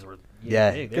statues were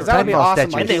Yeah. big. They Because were that would be Titanfall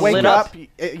awesome. statue. Like And they you wake lit up, up.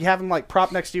 you have them like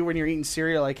propped next to you when you're eating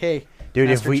cereal. Like, hey, Dude,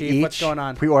 Master if we Chief, each what's going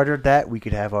on pre-ordered that, we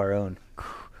could have our own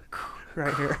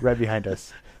right here? right behind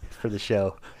us for the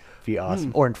show. Be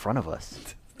awesome. Or in front of us.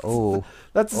 Oh.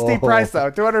 That's a steep price though.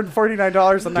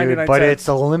 $249.99. Dude, but it's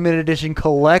a limited edition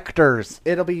collector's.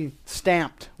 It'll be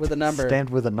stamped with a number.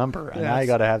 Stamped with a number, and Yes. I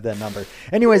gotta have that number.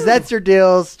 Anyways, that's your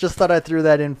deals. Just thought I'd throw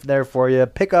that in there for you.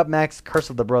 Pick up Max Curse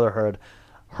of the Brotherhood.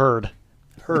 Herd.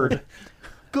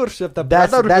 Good of the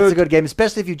That's a good game,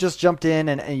 especially if you just jumped in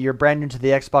and you're brand new to the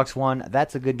Xbox One.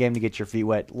 That's a good game to get your feet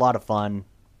wet. A lot of fun.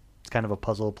 It's kind of a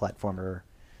puzzle platformer,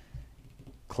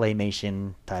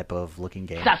 claymation type of looking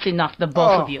game. That's enough, the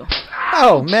both of you.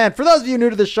 Oh man! For those of you new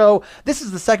to the show, this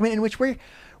is the segment in which we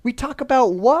talk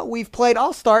about what we've played.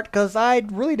 I'll start because I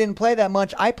really didn't play that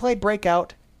much. I played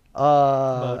Breakout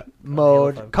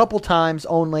mode a couple times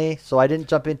only, so I didn't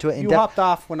jump into it in You depth. hopped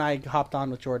off when I hopped on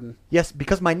with Jordan. Yes,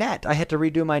 because my NAT. I had to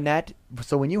redo my NAT,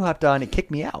 so when you hopped on, it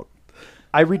kicked me out.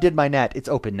 I redid my NAT. It's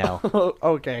open now.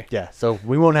 Okay. Yeah, so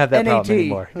we won't have that NAT. problem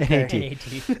anymore. Okay.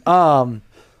 NAT.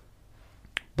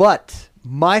 But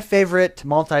my favorite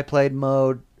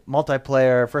multiplayer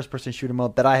first-person shooter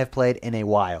mode that I have played in a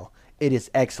while. It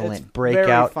is excellent. It's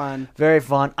Breakout, very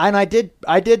fun, and I do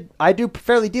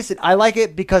fairly decent. I like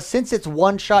it because since it's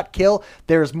one-shot kill,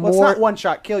 there's more. Well, it's not one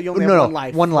shot kill. You only have one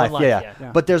life. One life, life, yeah.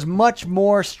 yeah. But there's much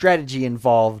more strategy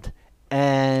involved,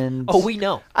 and Oh, we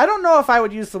know. I don't know if I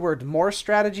would use the word more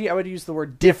strategy. I would use the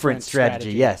word different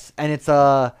strategy. Yes, and it's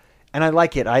and I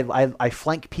like it. I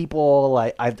flank people.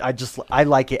 I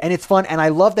like it, and it's fun, and I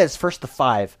love that it's first to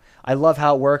 5. I love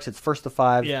how it works. It's first to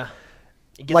 5. Yeah.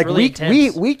 It gets Like really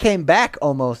intense. we came back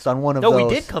almost on one of No, those.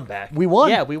 we did come back. We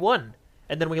won. Yeah, we won.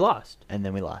 And then we lost. And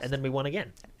then we lost. And then we won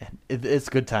again. It's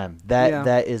a good time. Yeah.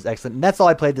 That is excellent. And that's all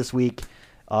I played this week.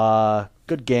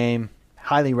 Good game.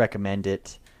 Highly recommend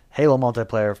it. Halo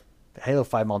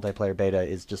 5 multiplayer beta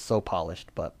is just so polished.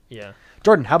 But Yeah.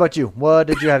 Jordan, how about you? What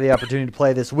did you have the opportunity to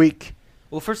play this week?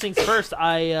 Well, first things first,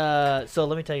 so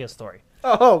let me tell you a story.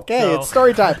 Oh, okay. So- It's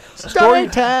story time. Story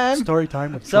time. Story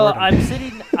time with So Jordan. I'm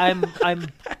sitting. I'm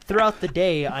throughout the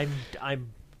day. I'm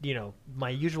my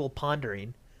usual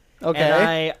pondering. Okay.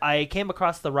 And I came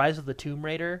across the Rise of the Tomb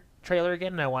Raider trailer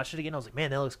again, and I watched it again. I was like, man,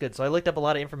 that looks good. So I looked up a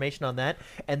lot of information on that,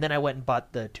 and then I went and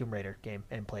bought the Tomb Raider game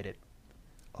and played it.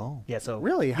 Oh. Yeah. So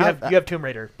Really? you How- have Tomb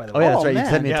Raider, by the Oh, way. yeah, that's Oh, right. You man.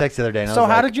 sent me a Yeah. text the other day. And I So was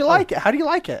how like, did you like it? How do you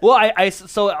like it? Well,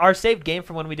 so our saved game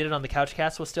from when we did it on the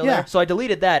Couchcast was still Yeah. there. So I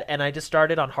deleted that and I just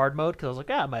started on hard mode because I was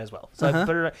like, I might as well. So I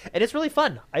put it, and it's really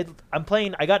fun. I'm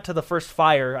playing. I got to the first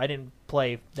fire. I didn't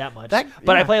play that much,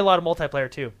 but I yeah. play a lot of multiplayer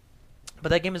too. But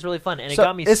that game is really fun, and So it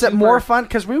got me. is super, it more fun?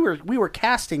 Because we were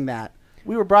casting that.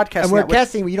 We were broadcasting And we're that with-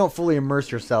 casting. You don't fully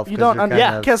immerse yourself. You 'cause don't, you're kind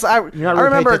yeah, of- because you're not I really paying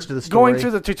remember attention to the going story.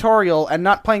 through the tutorial and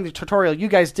not playing the tutorial. You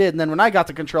guys did, and then when I got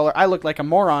the controller, I looked like a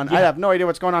moron. I Yeah. have no idea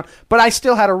what's going on, but I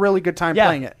still had a really good time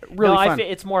playing it. Really fun.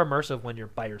 It's more immersive when you're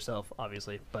by yourself,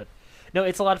 obviously. But no,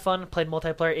 it's a lot of fun. Played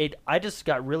multiplayer. I just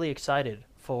got really excited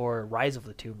for Rise of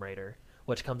the Tomb Raider,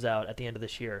 which comes out at the end of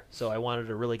this year. So I wanted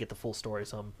to really get the full story.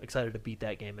 So I'm excited to beat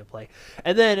that game and play.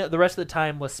 And then the rest of the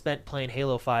time was spent playing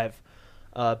Halo 5.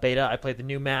 Beta. I played the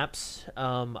new maps.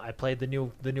 I played the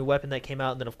new weapon that came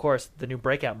out, and then of course the new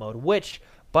Breakout mode. Which,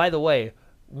 by the way,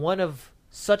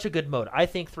 such a good mode. I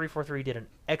think 343 did an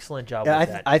excellent job with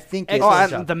that. I think it's, Excellent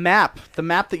and job. the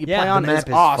map that you Yeah, play on the map is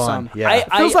is awesome. fun. Yeah. It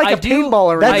feels like I a do-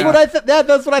 paintball arena. That's what I thought.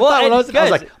 That's what I Well, thought when and I was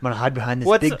guys, like, I'm gonna hide behind this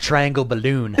what's- big triangle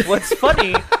balloon. What's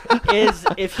funny is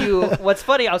what's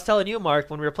funny, I was telling you, Mark,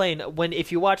 when we were playing,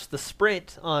 if you watch the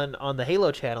sprint on the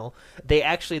Halo channel, the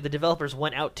developers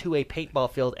went out to a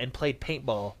paintball field and played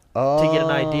paintball to get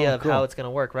an idea of cool. how it's going to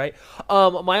work, right?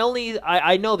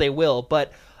 I know they will,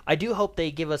 but I do hope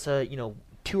they give us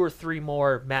 2 or 3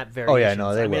 more map variations. Oh, yeah,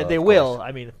 no, they will, They of will.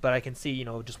 course. But I can see,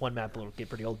 just one map will get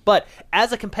pretty old. But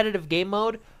as a competitive game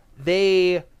mode,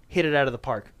 they hit it out of the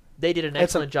park. They did an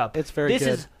excellent job. it's very This good.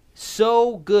 is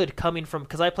so good coming from,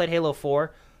 because I played Halo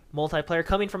 4. multiplayer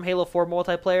coming from Halo 4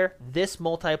 multiplayer. This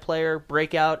multiplayer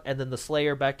breakout and then the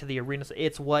Slayer back to the arena.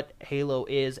 It's what Halo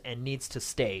is and needs to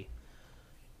stay.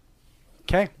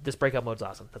 Okay, This breakout mode's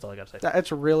awesome. That's all I got to say.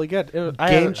 that's really good.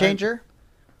 Game changer?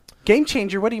 Game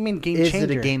changer. What do you mean game Is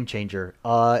changer? it a game changer?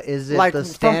 Is it Like the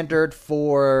from- standard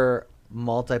for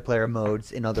multiplayer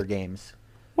modes in other games?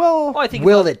 Well, Oh, I think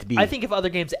Will if, it be? I think if other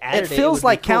games added it feels would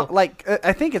like be cool.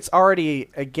 I think it's already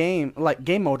a game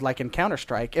mode like in Counter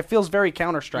Strike. It feels very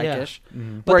Counter Strike-ish,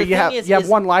 But where the you thing have you have is-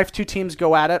 one life, 2 teams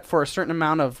go at it for a certain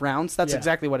amount of rounds. That's Yeah.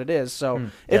 exactly what it is. So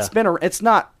yeah. it's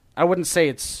not. I wouldn't say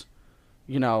it's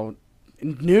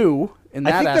new in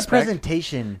that I think aspect. the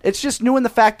presentation. It's just new in the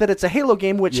fact that it's a Halo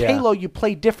game, which Yeah. Halo you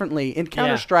play differently. In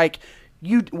Counter Strike,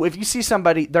 if you see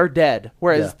somebody, they're dead.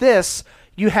 Whereas Yeah. this,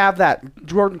 you have that.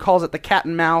 Jordan calls it the cat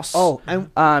and mouse. Oh,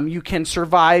 you can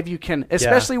survive. You can,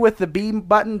 especially with the B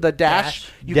button, the dash.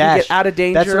 You Dash. can get out of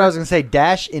danger. That's what I was going to say.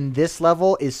 Dash in this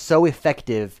level is so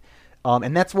effective.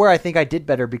 And that's where I think I did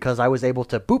better because I was able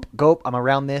to boop, go, I'm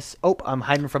around this. Oh, I'm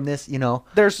hiding from this,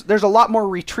 There's a lot more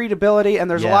retreatability, and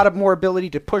there's a Yeah. lot of more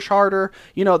ability to push harder.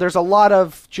 There's a lot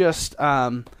of just.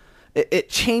 It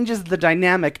changes the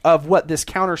dynamic of what this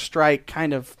Counter Strike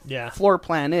kind of floor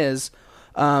plan is.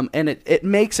 And it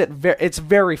makes it it's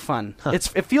very fun. It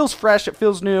feels fresh, it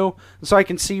feels new, so I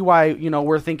can see why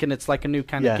we're thinking it's like a new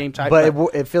kind of game type. But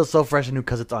it feels so fresh and new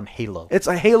because it's on Halo. It's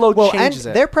a Halo and changes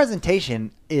it. their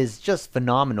presentation is just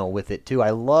phenomenal with it too.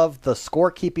 I love the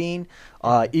scorekeeping.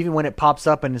 Even when it pops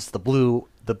up and it's the blue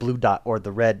dot or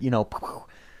the red,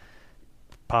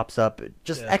 pops up.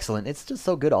 Just excellent. It's just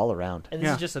so good all around. And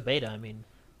this is just a beta. I mean,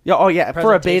 Yeah, oh yeah,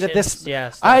 for a beta, this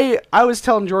presentations, I was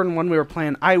telling Jordan when we were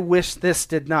playing, I wish this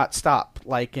did not stop.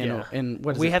 Like in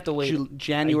what is We it? have to wait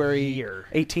January a year.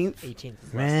 18th.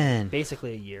 18th. Man.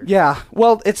 Basically a year. Yeah,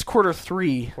 well, it's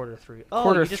Q3. Quarter 3. Oh,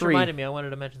 Quarter you just 3. reminded me. I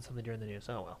wanted to mention something during the news.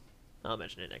 Oh, well. I'll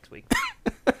mention it next week.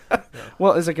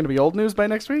 Well, is it going to be old news by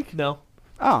next week? No.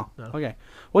 Oh, No. okay.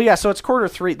 Well, yeah, so it's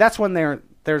Q3. That's when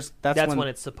that's when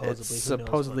it's supposedly. Who knows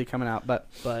supposedly coming out. But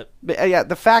But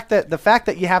the fact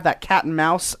that you have that cat and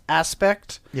mouse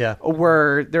aspect, Yeah.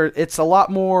 where it's a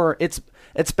lot more.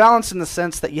 It's balanced in the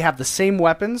sense that you have the same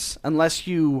weapons unless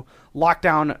you lock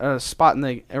down a spot in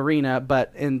the arena.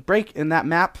 But in that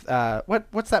map,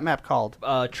 what's that map called?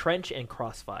 Trench and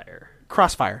Crossfire.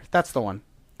 Crossfire. That's the one.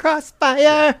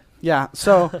 Crossfire. Yeah.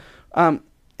 So,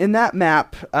 in that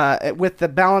map, with the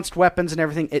balanced weapons and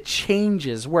everything, it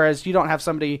changes. Whereas you don't have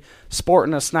somebody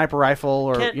sporting a sniper rifle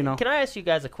or Can I ask you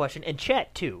guys a question? And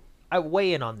chat, too. I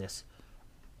weigh in on this.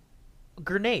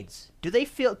 Grenades. Do they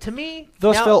feel, to me...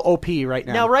 those now, feel OP right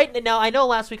now. Now, I know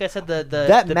last week I said the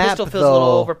That map, pistol feels a little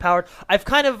though- overpowered. I've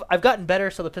gotten better,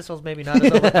 so the pistol's maybe not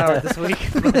as overpowered this week.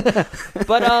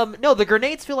 But no, the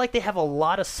grenades feel like they have a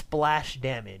lot of splash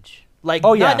damage. Like,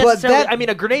 Oh, yeah. not necessarily. But I mean,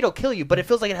 a grenade will kill you, but it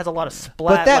feels like it has a lot of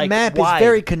splash. But that like, map wide. is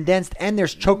very condensed, and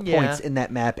there's choke Yeah. points in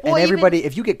that map. Well, and even- everybody,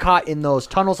 if you get caught in those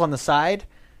tunnels on the side,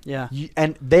 Yeah.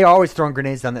 and they are always throwing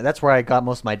grenades down there. That's where I got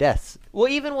most of my deaths. Well,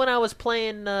 even when I was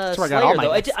playing where I Slayer, got all my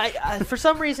though, hits. I for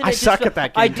some reason I it just suck feel- at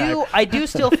that game type. I do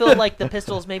still feel like the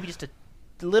pistol is maybe just a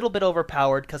little bit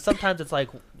overpowered because sometimes it's like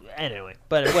anyway,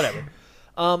 but whatever.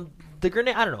 The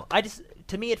grenade, I don't know.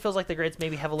 To me, it feels like the grenades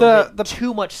maybe have a little bit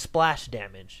too much splash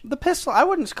damage. The pistol, I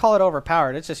wouldn't call it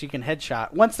overpowered. It's just you can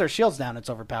headshot. Once their shield's down, it's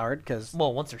overpowered because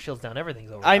Well, once their shield's down,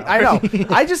 everything's overpowered. I know.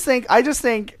 I just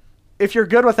think if you're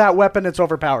good with that weapon, it's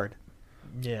overpowered.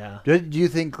 Yeah. Do you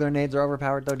think grenades are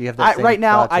overpowered though? Do you have that same Right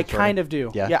now, thoughts I as Jordan? kind of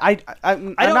do. Yeah. Yeah,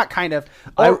 I'm not kind of.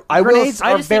 I will- Grenades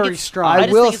I are just think very it's- strong. I I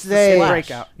just will think it's the say, splash.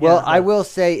 breakout. well, Yeah. I will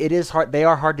say it is hard. They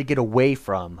are hard to get away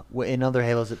from. In other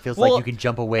Halos, it feels like you can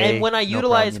jump away. And when I no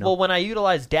utilize, problem, when I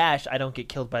utilize dash, I don't get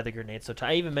killed by the grenade. So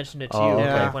I even mentioned it to Oh, you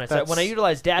okay. like, when I said when I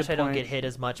utilize dash, good I don't point. get hit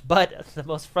as much. But the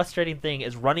most frustrating thing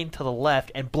is running to the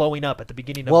left and blowing up at the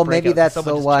beginning of Well, breakout maybe 'cause that's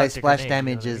someone just why chucked a splash grenade,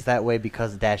 damage you know what I is that way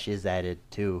because dash is added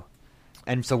too.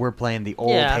 And so we're playing the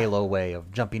old Yeah. Halo way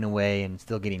of jumping away and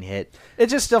still getting hit. It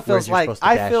just still Whereas feels you're like supposed to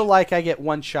I dash. feel like I get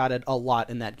one-shotted a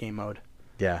lot in that game mode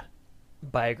Yeah.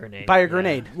 mean? By a grenade. by a yeah.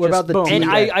 grenade. What Just about the boom, team- And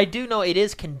you're dead. I do know it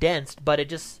is condensed, but it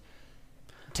just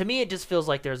to me it just feels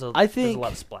like there's a think-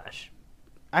 lot of splash.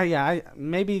 I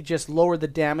maybe just lower the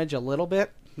damage a little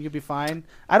bit. You'll be fine.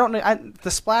 I don't know.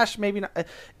 The splash maybe not.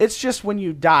 It's just when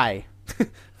you die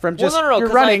from just no, you're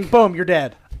 'cause, running, like- boom, you're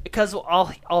dead. Because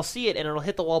I'll see it and it'll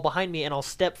hit the wall behind me and I'll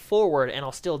step forward and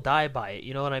I'll still die by it.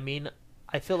 You know what I mean?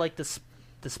 I feel like the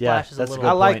splash is a that's a little. good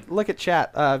I like. point. Look at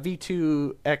chat.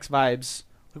 V2X vibes.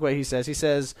 Look what he says. He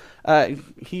says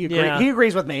he Yeah. he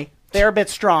agrees with me. They're a bit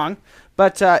strong,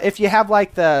 but if you have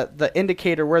like the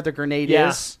indicator where the grenade Yeah.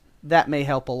 is, that may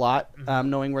help a lot,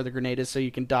 knowing where the grenade is so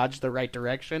you can dodge the right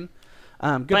direction.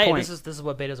 Good but point. This is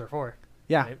what betas are for.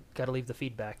 Yeah. Right? Got to leave the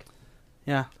feedback.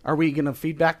 Yeah. Are we going to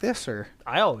feedback this, or?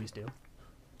 I always do.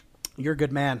 You're a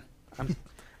good man.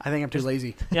 I think I'm too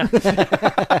lazy. Yeah.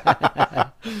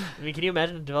 I mean, can you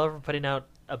imagine a developer putting out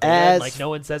a beta and, like, no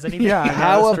one says anything? Yeah.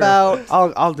 How about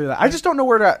I'll do that. I just don't know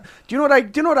where to. Do you know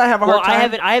what I have a hard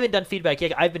time? I haven't done feedback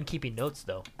yet. I've been keeping notes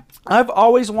though. I've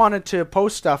always wanted to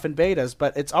post stuff in betas,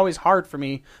 but it's always hard for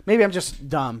me. Maybe I'm just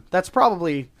dumb. That's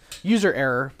probably user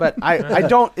error, but I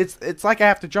don't. It's like I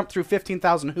have to jump through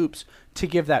 15,000 hoops to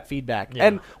give that feedback. Yeah.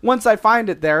 And once I find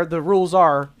it there, the rules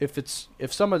are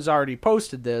if someone's already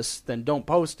posted this, then don't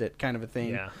post it, kind of a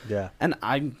thing. Yeah. And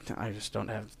I just don't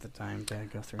have the time to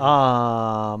go through.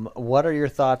 What are your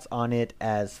thoughts on it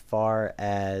as far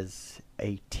as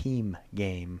a team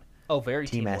game? Oh, very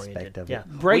team team-oriented. aspect of yeah. it.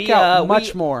 Breakout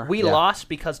much more. We Yeah. lost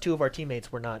because two of our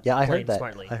teammates were not Yeah, I playing heard that.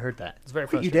 smartly. I heard that. It's very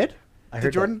Wait, you frustrating. did? I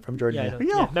heard Jordan? that from Jordan. Yeah, I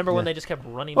Yeah. know. Yeah. Remember when Yeah. they just kept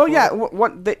running? Oh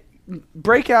forward? yeah,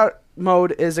 breakout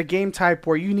mode is a game type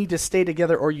where you need to stay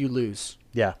together or you lose.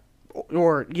 Yeah.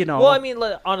 Or Well, I mean,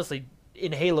 honestly,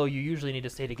 in Halo, you usually need to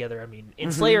stay together. I mean,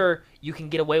 in Slayer, you can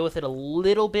get away with it a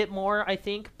little bit more, I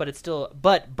think, but it's still.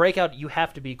 But Breakout, you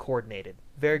have to be coordinated.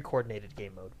 Very coordinated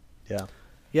game mode. Yeah.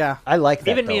 Yeah. I like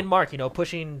that. Even me though. and Mark,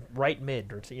 pushing right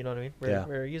mid, or you know what I mean. Yeah.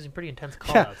 We're using pretty intense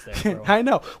Yeah, callouts there. Bro. I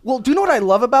know. Well, do you know what I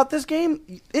love about this game?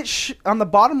 On the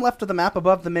bottom left of the map,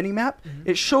 above the mini map,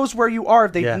 it shows where you are.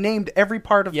 They've Yeah. named every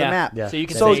part of the map. Yeah. So you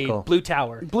can That's say cool. Blue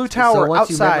Tower. Blue Tower so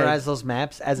once outside. you memorize those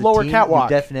maps as a lower team, catwalk.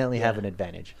 you definitely have an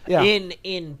advantage. Yeah.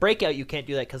 In Breakout, you can't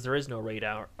do that because there is no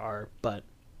radar. But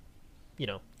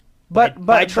But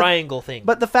by triangle thing.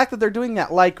 But the fact that they're doing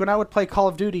that, like when I would play Call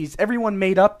of Duties, everyone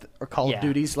made up or Call Yeah. of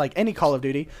Duties, like any Call of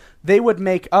Duty, they would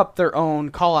make up their own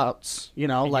call-outs. You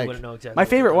know, And you like wouldn't know exactly my what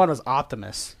favorite they're one was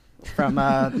Optimus from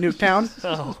Nuketown.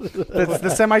 oh, That's the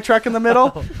semi truck in the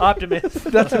middle. Optimus.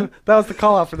 That was the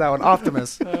call out for that one.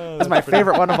 Optimus. That's my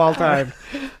favorite one of all time.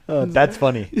 That's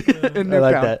funny. In I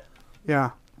like Nuketown. that.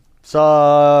 Yeah.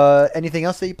 So, anything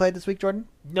else that you played this week, Jordan?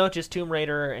 No, just Tomb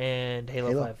Raider and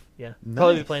Halo 5. Yeah, Nice.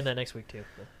 probably be playing that next week too.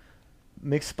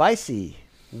 McSpicy,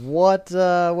 what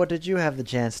did you have the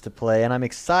chance to play? And I'm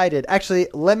excited. Actually,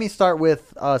 let me start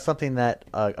with something that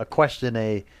a question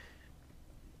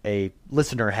a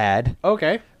listener had.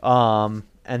 Okay.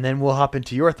 And then we'll hop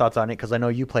into your thoughts on it because I know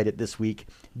you played it this week.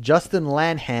 Justin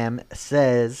Lanham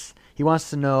says he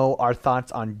wants to know our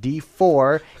thoughts on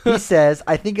D4. He says,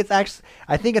 I think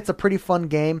it's a pretty fun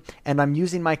game, and I'm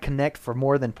using my Kinect for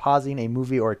more than pausing a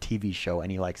movie or a TV show,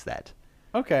 and he likes that.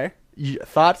 Okay.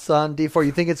 Thoughts on D4?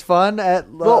 You think it's fun?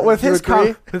 Well, with do you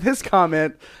agree? with his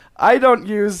comment, I don't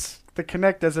use the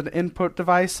Kinect as an input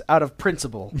device out of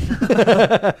principle.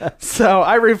 So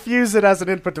I refuse it as an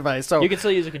input device. So You can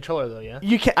still use a controller though, yeah.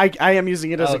 you can. I am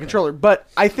using it as a Okay. controller, but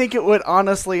I think it would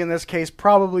honestly, in this case,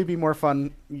 probably be more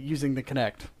fun using the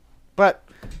Kinect. But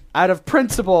out of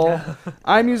principle,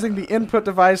 I'm using the input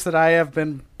device that I have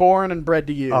been born and bred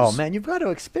to use. Oh man, you've got to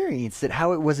experience it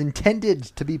how it was intended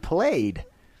to be played.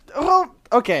 Well,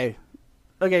 okay.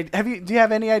 Do you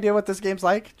have any idea what this game's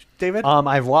like, David?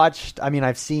 I've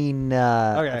seen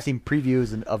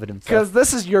previews of it and Because stuff.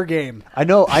 this is your game. I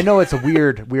know it's a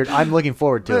weird. I'm looking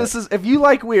forward to This it. is if you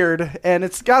like weird, and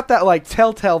it's got that like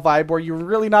Telltale vibe where you're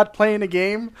really not playing a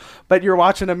game, but you're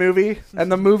watching a movie,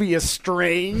 and the movie is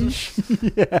strange.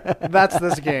 That's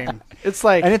this game. It's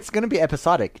like, And it's going to be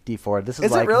episodic, D4. This is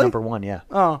Is it like really? number one, yeah.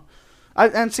 oh, I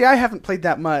haven't played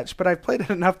that much, but I've played it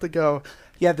enough to go,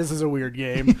 yeah, this is a weird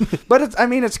game. But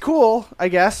it's cool, I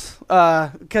guess,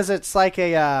 because it's like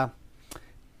I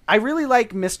really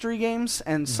like mystery games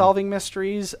and solving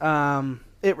mysteries.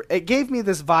 It gave me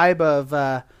this vibe of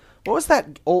what was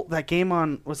that game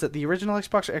on? Was it the original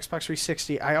Xbox or Xbox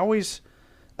 360?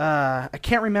 I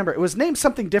can't remember. It was named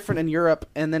something different in Europe,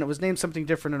 and then it was named something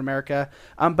different in America.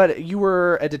 But you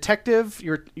were a detective.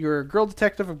 You're a girl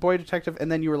detective, a boy detective,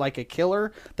 and then you were like a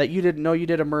killer that you didn't know you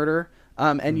did a murder.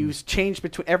 And you changed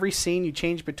between every scene. You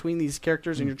change between these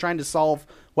characters, and you're trying to solve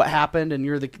what happened. And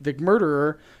you're the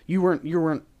murderer. You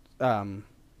weren't. I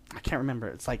can't remember.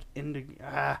 It's like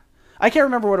I can't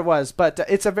remember what it was, but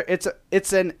it's an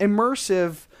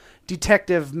immersive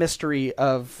detective mystery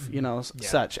of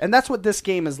such, and that's what this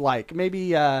game is like.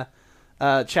 Maybe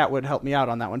chat would help me out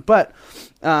on that one, but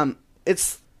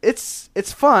it's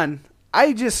fun.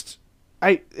 There's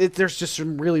just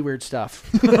some really weird stuff,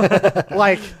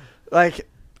 like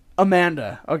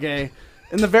Amanda. Okay,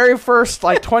 In the very first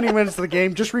 20 minutes of the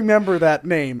game, just remember that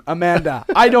name, Amanda.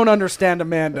 I don't understand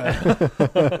Amanda.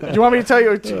 Do you want me to tell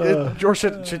you, or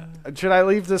should I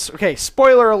leave this? Okay,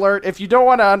 spoiler alert. If you don't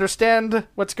want to understand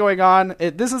what's going on,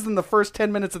 this is in the first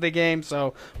 10 minutes of the game,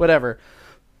 so whatever.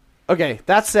 Okay,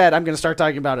 that said, I'm going to start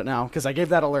talking about it now because I gave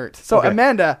that alert. So okay.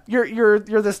 Amanda, you're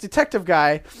this detective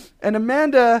guy, and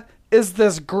Amanda is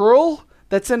this girl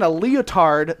that's in a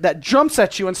leotard that jumps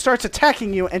at you and starts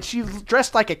attacking you, and she's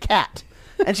dressed like a cat.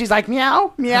 And she's like,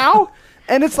 meow, meow.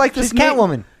 And it's like this... She's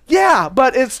Catwoman. Yeah,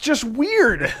 but it's just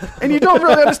weird. And you don't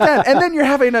really understand. And then you're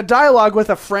having a dialogue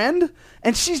with a friend,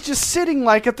 and she's just sitting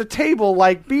at the table,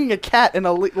 being a cat in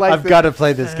a... I've got to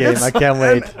play this game. I can't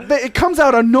wait. It comes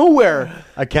out of nowhere.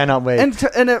 I cannot wait.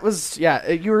 And it was...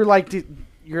 Yeah, you were like...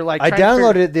 I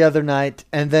downloaded it the other night,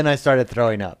 and then I stared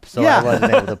throwing up, so I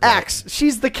wasn't able to play Axe,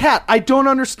 she's the cat. I don't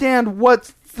understand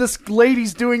what this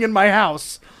lady's doing in my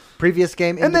house. Previous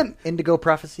game, and then Indigo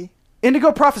Prophecy?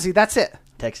 Indigo Prophecy, that's it.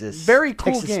 Texas. Very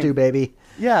cool Texas game. stew, baby.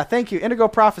 Yeah, thank you. Indigo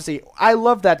Prophecy. I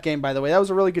love that game, by the way. That was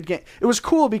a really good game. It was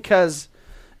cool because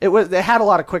it had a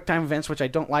lot of quick time events, which I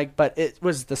don't like, but it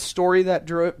was the story that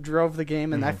drove the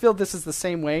game, and I feel this is the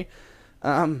same way.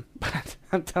 But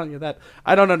I'm telling you that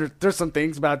I don't there's some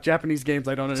things about Japanese games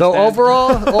I don't understand. So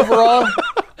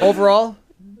overall,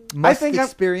 must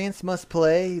experience, must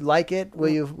play, like it.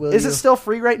 Is it still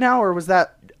free right now, or was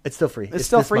that? It's still free. It's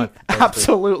still free.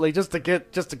 Absolutely, free.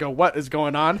 just to go. What is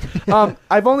going on? I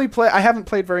haven't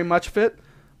played very much of it.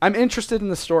 I'm interested in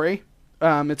the story.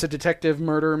 It's a detective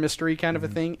murder mystery kind of a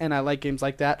thing, and I like games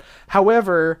like that.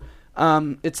 However,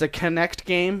 it's a Kinect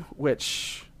game,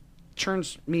 which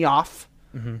turns me off.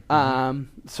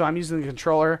 So I'm using the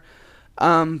controller.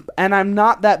 And I'm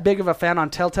not that big of a fan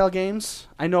on Telltale games.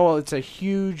 I know it's a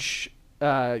huge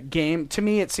game. To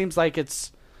me, it seems like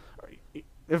it's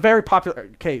very popular.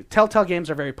 Okay, Telltale games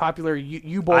are very popular.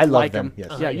 You both like them.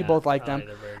 Yes. Yeah, you both like them.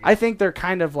 I think they're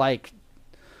kind of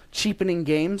cheapening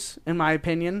games, in my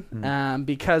opinion,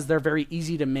 because they're very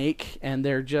easy to make, and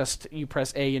they're just, you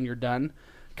press A and you're done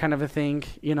kind of a thing,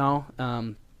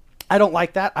 I don't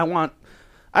like that.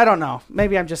 I don't know.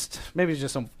 Maybe it's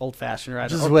just some old-fashioned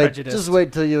or prejudiced. Just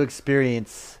wait till you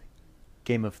experience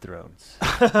Game of Thrones.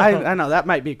 I know, that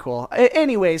might be cool.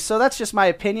 Anyways, so that's just my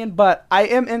opinion, but I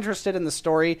am interested in the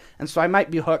story, and so I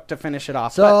might be hooked to finish it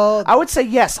off. So I would say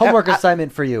yes. Homework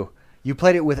assignment for you. You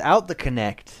played it without the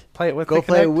Kinect. Play it with Go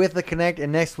play it with the Kinect,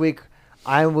 and next week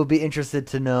I will be interested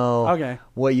to know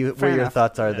what your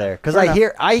thoughts are there. Because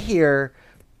I hear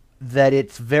that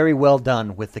it's very well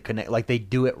done with the Kinect. Like, they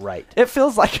do it right. It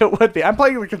feels like it would be. I'm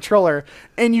playing the controller,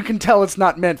 and you can tell it's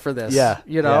not meant for this. Yeah.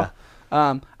 Yeah.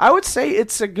 I would say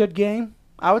it's a good game.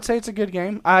 How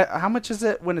much is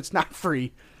it when it's not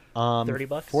free? $30,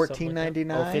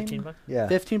 $14.99. Oh, $15. Yeah,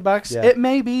 $15. Yeah. It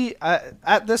may be.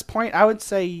 At this point, I would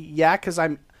say because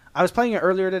I was playing it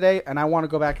earlier today, and I want to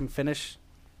go back and finish.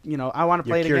 I want to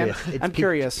play it again. I'm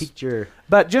curious.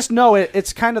 But just know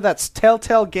it's kind of that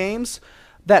Telltale games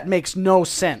that makes no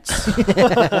sense.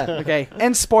 Okay.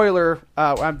 And spoiler,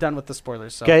 I'm done with the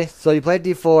spoilers. So. Okay, so you played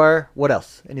D4. What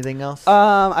else? Anything else?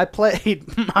 I played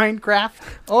Minecraft.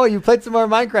 Oh, you played some more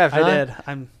Minecraft, huh? I did.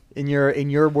 I'm in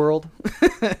your world.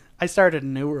 I started a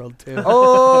new world too.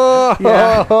 Oh,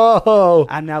 yeah.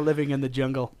 I'm now living in the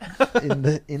jungle. in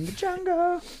the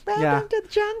jungle. Back into the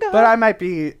jungle. But I might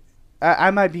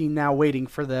be now waiting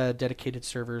for the dedicated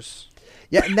servers.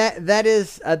 Yeah, and that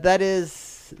is a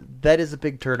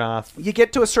big turnoff. You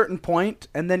get to a certain point,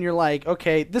 and then you're like,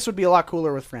 okay, this would be a lot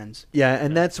cooler with friends. Yeah,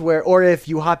 and that's where, or if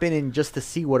you hop in and just to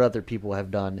see what other people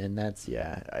have done, and that's,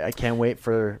 I can't wait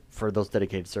for those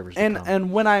dedicated servers to come.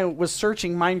 And when I was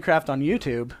searching Minecraft on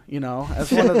YouTube,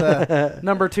 as one of the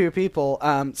number 2 people,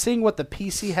 seeing what the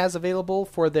PC has available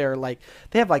for their,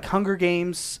 they have Hunger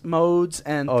Games modes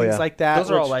and things like that.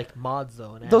 Those are all mods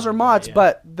though. Those are mods,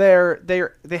 but they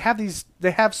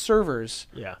have servers.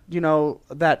 Yeah.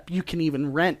 That you can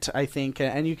even rent, I think,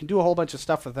 and you can do a whole bunch of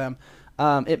stuff with them.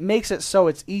 It makes it so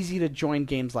it's easy to join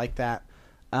games like that.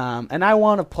 And I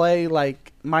want to play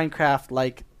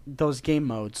Minecraft those game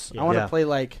modes. I want to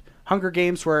play Hunger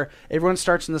Games where everyone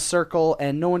starts in the circle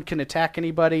and no one can attack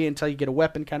anybody until you get a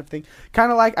weapon kind of thing.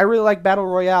 Kind of I really like Battle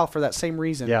Royale for that same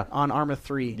reason on Arma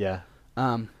 3. Yeah.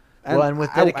 And with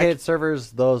dedicated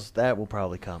servers, that will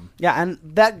probably come. Yeah, and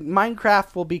that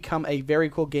Minecraft will become a very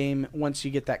cool game once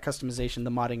you get that customization,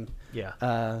 the modding.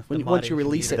 Yeah. Once you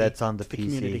release it, that's on the PC.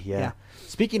 Community. Yeah.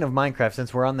 Speaking of Minecraft,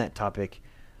 since we're on that topic,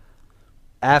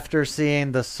 after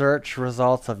seeing the search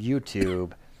results of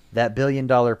YouTube, that $1 billion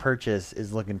purchase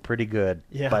is looking pretty good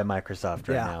by Microsoft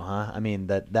right now, huh? I mean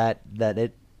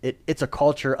it's a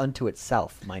culture unto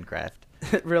itself, Minecraft.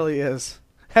 It really is.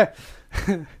 Never.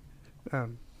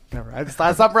 It's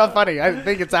not real funny. I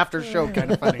think it's after show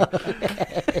kind of funny.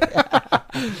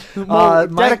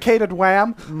 Dedicated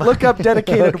Wham. Look up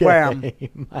Dedicated Wham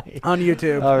on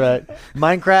YouTube. All right.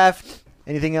 Minecraft.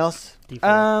 Anything else?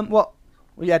 Minecraft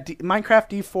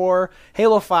D4,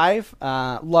 Halo 5.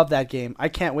 Love that game. I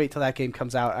can't wait till that game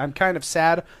comes out. I'm kind of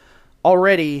sad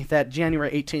already that January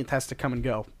 18th has to come and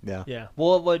go. Yeah. Yeah.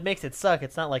 Well, what makes it suck,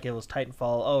 it's not like it was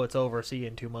Titanfall, oh, it's over, see you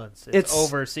in 2 months. It's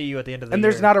over, see you at the end of the year. And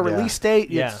there's not a release date.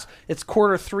 Yeah. It's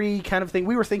quarter 3 kind of thing.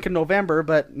 We were thinking November,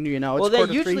 but, it's usually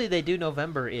quarter 3. they do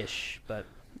November-ish, but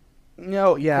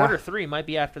No, yeah. quarter 3 might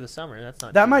be after the summer. That's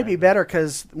not That too might bad. be better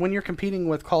because when you're competing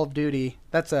with Call of Duty,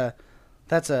 that's a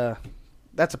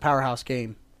powerhouse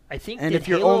game. I think And that if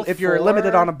you're Halo if you're 4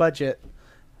 limited on a budget,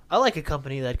 I like a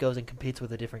company that goes and competes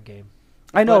with a different game.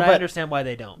 I know, I but understand why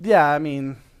they don't. yeah, I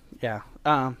mean, yeah.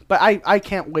 But I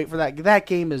can't wait for that. That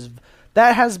game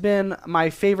that has been my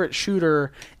favorite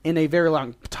shooter in a very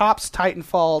long. Tops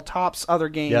Titanfall, tops other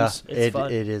games. Yeah. It's fun.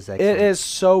 It is excellent. It is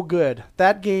so good.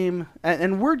 That game,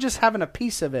 and we're just having a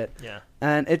piece of it. Yeah.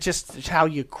 And it's just how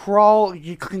you crawl,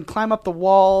 you can climb up the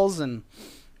walls, and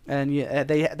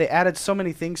they added so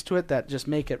many things to it that just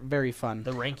make it very fun.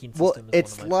 The ranking Well, system is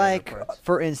it's one of my favorite like, parts.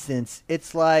 for instance,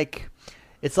 it's like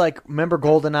remember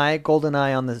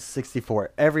GoldenEye on the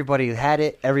 64. Everybody had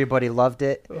it. Everybody loved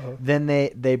it. Then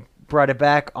they brought it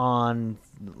back on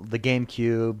the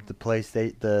GameCube, the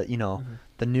PlayStation,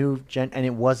 the new gen, and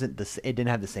it wasn't it didn't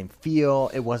have the same feel.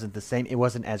 It wasn't the same. It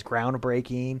wasn't as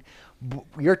groundbreaking.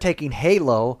 You're taking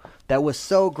Halo that was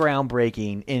so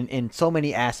groundbreaking in so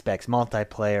many aspects,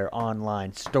 multiplayer,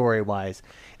 online, story-wise,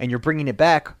 and you're bringing it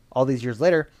back all these years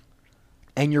later.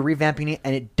 And you're revamping it,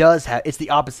 and it's the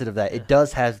opposite of that. It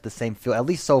does have the same feel, at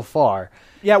least so far.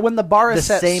 Yeah, when the bar The is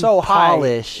set same so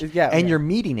polish, high, and you're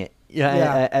meeting it.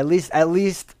 Yeah. At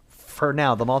least for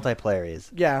now, the multiplayer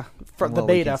is. Yeah, from From the what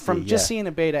we beta, can from see, just yeah. seeing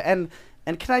a beta, and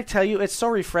can I tell you, it's so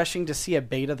refreshing to see a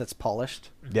beta that's polished.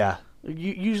 Yeah.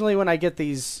 Usually, when I get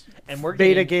these And we're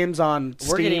beta getting- games on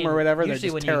We're Steam getting, or whatever, they're usually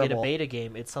just when terrible. you get a beta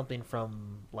game, it's something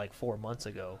from like 4 months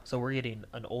ago. So we're getting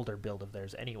an older build of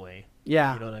theirs anyway.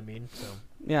 Yeah, You know what I mean? So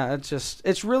yeah,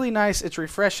 it's really nice. It's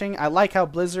refreshing. I like how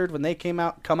Blizzard, when they come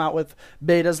out with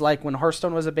betas, like when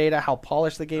Hearthstone was a beta, how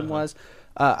polished the game was.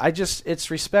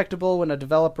 It's respectable when a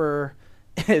developer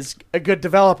is a good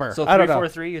developer. So I don't know.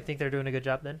 343, you think they're doing a good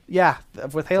job then? Yeah,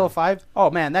 with Halo 5. Oh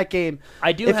man, that game.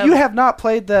 I do. If you have not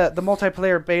played the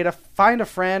multiplayer beta, find a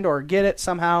friend or get it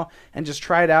somehow and just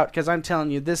try it out, because I'm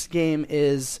telling you, this game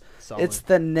is Solid. it's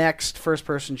the next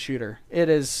first-person shooter. It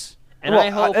is. And well, I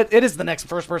hope it is the next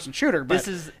first-person shooter, but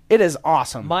it is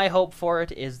awesome. My hope for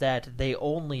it is that they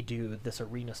only do this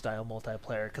arena-style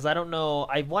multiplayer, because I don't know.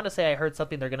 I want to say I heard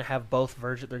something they're going to have both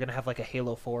versions. They're going to have like a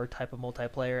Halo 4 type of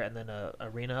multiplayer and then a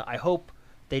arena. I hope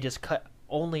they just cut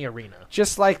only arena.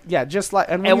 Just like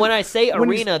And when I say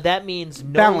arena, that means no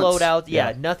balance. loadouts. Yeah,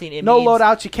 Yeah. nothing. It no means,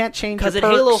 loadouts, you can't change your because in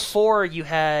perks. Halo 4 you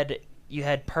had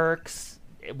perks.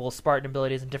 Well, Spartan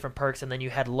abilities and different perks, and then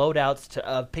you had loadouts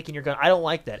to picking your gun. I don't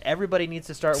like that. Everybody needs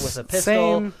to start with a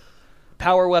pistol, Same.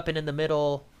 power weapon in the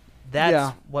middle. That's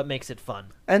Yeah. what makes it fun.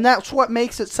 And that's what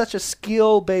makes it such a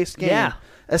skill-based game. Yeah.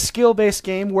 A skill-based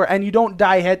game and you don't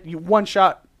die one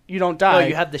shot, you don't die. Oh,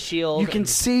 you have the shield. You can and-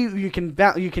 see, you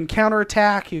can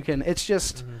counterattack, it's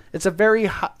just it's a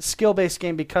very skill-based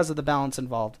game because of the balance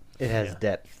involved. It has Yeah.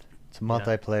 depth. It's a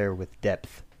multiplayer with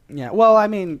depth. Yeah. Well, I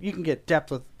mean, you can get depth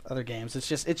with other games. It's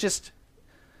just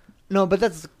No, but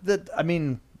I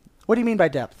mean, what do you mean by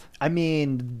depth?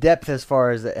 depth as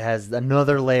far as it has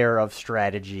another layer of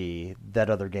strategy that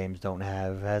other games don't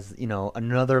have. Has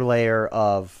another layer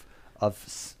of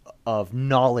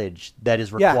knowledge that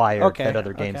is Yeah, required okay, that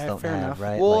other games okay, don't fair have. enough.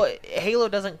 Right? Well, Like, Halo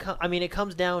doesn't come. I mean, it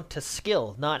comes down to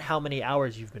skill, not how many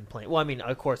hours you've been playing. Well, I mean,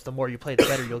 of course, the more you play, the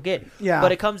better you'll get. Yeah.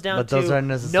 But it comes down but to those aren't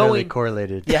necessarily knowing.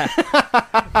 correlated. Yeah.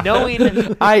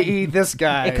 Knowing. I.e., this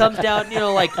guy. It comes down,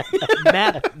 like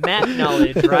map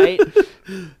knowledge, right?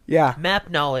 Yeah. Map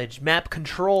knowledge, map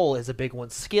control is a big one.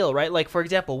 Skill, right? Like, for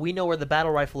example, we know where the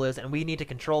battle rifle is, and we need to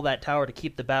control that tower to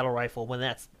keep the battle rifle when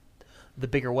that's the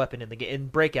bigger weapon in the game. In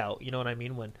Breakout, you know what I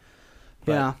mean?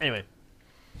 Yeah. Anyway,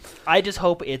 I just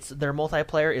hope their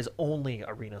multiplayer is only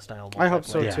arena style. I hope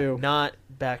so Yeah. too. Not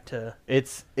back to. It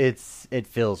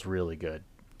feels really good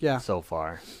Yeah. so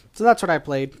far. So that's what I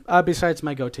played. Besides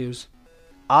my go-tos.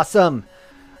 Awesome.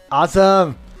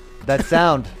 That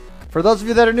sound. For those of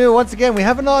you that are new, once again, we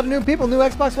have a lot of new people, new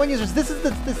Xbox One users. This is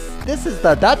the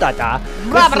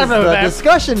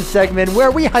discussion segment where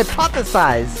we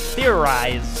hypothesize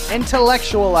Theorize.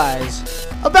 Intellectualize.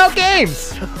 about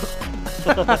games.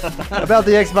 about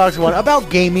the Xbox One, about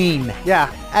gaming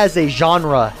Yeah, as a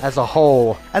genre, as a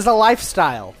whole. as a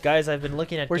lifestyle. Guys, I've been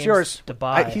looking at Where's games yours? to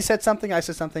buy. He said something. I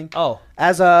said something. oh,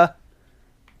 As a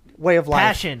way of life.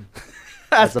 passion.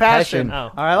 As a passion. passion.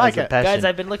 Oh. All right, I like As a it. passion. Guys,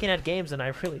 I've been looking at games, and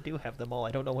I really do have them all.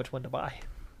 I don't know which one to buy.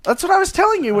 That's what I was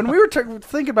telling you when we were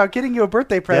thinking about getting you a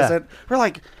birthday present. We're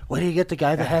like, what do you get the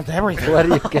guy that has everything? What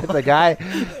do you get the guy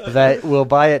that will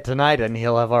buy it tonight and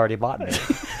he'll have already bought it?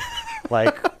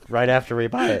 Like right after we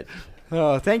buy it.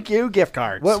 Oh, thank you, gift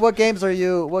cards. What games are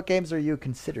you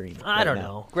considering? I right don't now?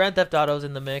 know. Grand Theft Auto's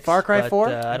in the mix. Far Cry but, 4?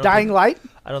 I don't Dying think, Light?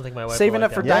 I don't think my wife Saving will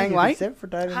like it for that. Dying you Light? can save it for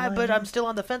Dying Ah, Light. but I'm still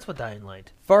on the fence with Dying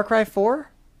Light. Far Cry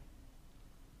 4?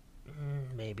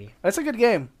 Maybe. That's a good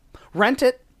game. Rent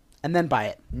it and then buy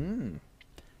it.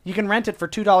 You can rent it for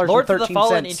 $2.13. Lords of the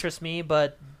Fallen interests me,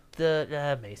 but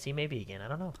the maybe again. I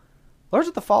don't know. Lords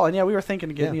of the Fallen. Yeah, we were thinking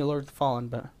of getting Yeah. you Lords of the Fallen,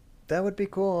 but That would be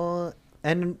cool.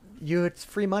 And it's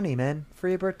free money, man.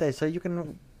 Free birthday, so you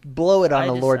can blow it on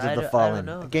the Lords of the Fallen.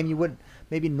 know. A game you wouldn't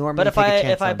maybe normally But if take a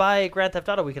chance if I on. buy Grand Theft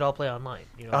Auto, we could all play online.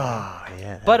 You know what I mean? Ah,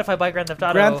 yeah. But if I buy Grand Theft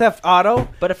Auto, Grand Theft Auto.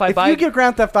 But if I if buy, you get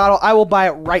Grand Theft Auto, I will buy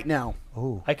it right now.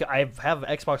 Ooh. I have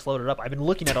Xbox loaded up. I've been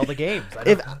looking at all the games.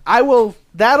 If I will,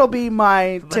 that'll be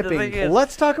my But the thing tipping. is-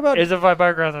 Let's talk about if I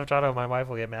buy Grand Theft Auto, my wife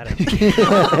will get mad at me.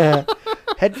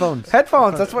 headphones.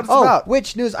 Headphones. That's what it's Oh, about.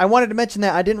 which news? I wanted to mention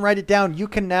that. I didn't write it down. You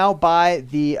can now buy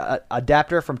the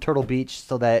adapter from Turtle Beach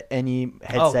so that any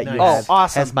headset you nice. have Oh,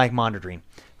 awesome. has mic monitoring.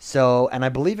 So, and I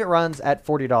believe it runs at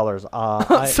 $40.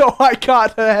 So I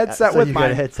got a headset so with you got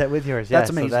mine. a headset with yours. That's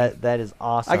Yeah, amazing. So that is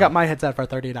awesome. I got my headset for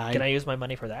 $39. Can I use my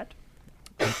money for that?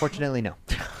 Unfortunately, no.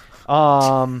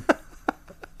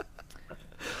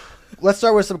 Let's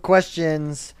start with some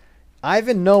questions.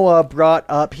 Ivan Noah brought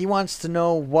up, he wants to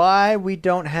know why we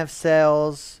don't have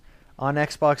sales on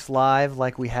Xbox Live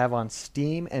like we have on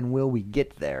Steam, and will we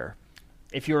get there?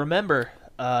 If you remember,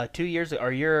 2 years ago,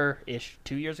 or year-ish,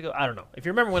 2 years ago, I don't know. If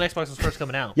you remember when Xbox was first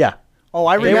coming out. Yeah. Oh,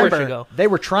 I They were remember. to go. They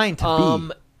were trying to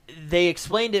be. They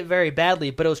explained it very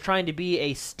badly, but it was trying to be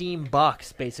a Steam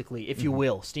box, basically, if you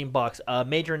will, Steam box.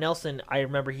 Major Nelson, I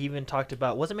remember he even talked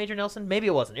about. Was it Major Nelson? Maybe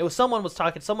it wasn't. It was someone was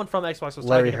talking. Someone from Xbox was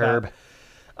Larry talking Herb.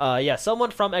 about.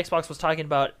 Someone from Xbox was talking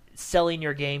about selling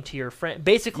your game to your friend,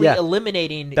 basically Yeah.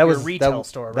 eliminating That your was- retail that-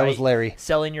 store. that Right? was Larry.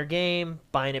 Selling your game,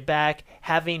 buying it back,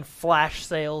 having flash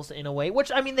sales in a way, which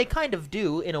I mean they kind of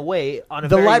do in a way on a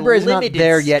The very library's not limited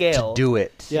there yet scale. to do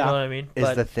it. You know what I mean? Is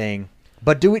But the thing.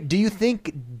 But do you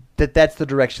think that that's the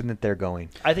direction that they're going?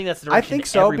 I think that's the I direction think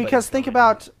so everybody's because think going.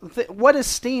 about what is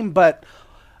Steam, but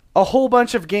a whole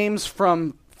bunch of games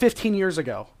from 15 years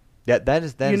ago. Yeah, that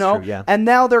is you know, true. Yeah. and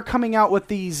now they're coming out with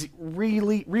these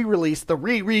re-release, the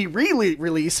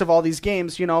release of all these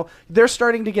games. You know, they're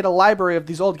starting to get a library of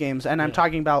these old games, and I'm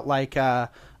talking about like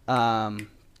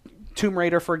Tomb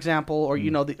Raider, for example, or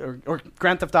you know, or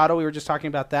Grand Theft Auto. We were just talking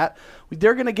about that.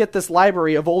 They're going to get this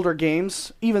library of older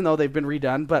games, even though they've been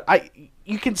redone. But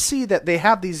you can see that they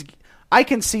have these. I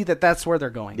can see that that's where they're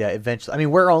going. Yeah, eventually. I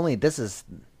mean, this is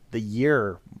the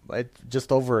year,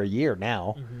 just over a year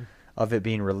now of it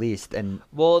being released. And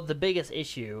Well, the biggest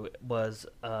issue was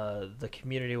the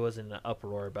community was in an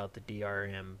uproar about the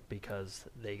DRM because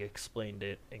they explained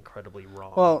it incredibly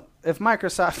wrong. Well, if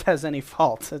Microsoft has any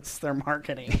fault, it's their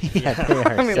marketing. yeah, they are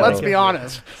I mean, so, let's be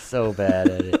honest. so bad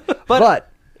at it. But-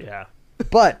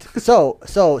 But so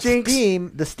Jinx.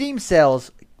 the Steam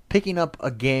sales picking up a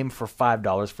game for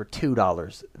 $5 for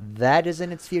 $2. That is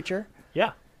in its future.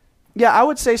 yeah. Yeah, I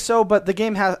would say so, but the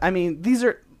game has. I mean, these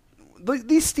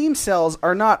Steam sales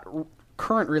are not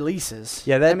current releases.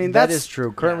 Yeah, that I mean that that's is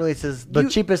true. Current yeah. releases, the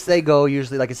cheapest they go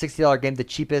usually like a $60 game. The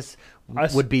cheapest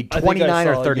would be I think I $29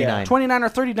 or saw, $39. yeah. 29 or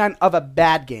 39 of a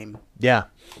bad game. Yeah,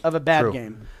 Of a bad True.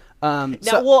 game.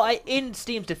 Now, in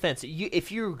Steam's defense,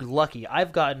 if you're lucky,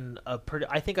 I've gotten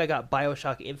I think I got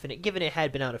BioShock Infinite, given it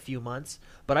had been out a few months,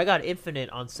 but I got Infinite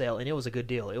on sale, and it was a good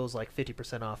deal. It was like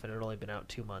 50% off, and it had only been out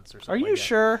 2 months or something. Are you like that.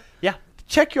 sure? Yeah,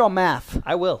 Check your math,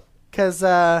 I will. because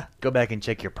go back and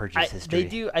check your purchase history. They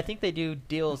do. I think they do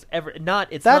deals every. Not.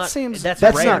 It's That not. seems- That's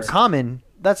That's rare. not common.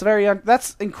 that's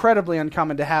that's incredibly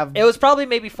uncommon to have. It was probably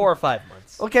maybe 4 or 5 months.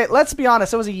 Okay, let's be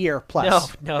honest. It was a year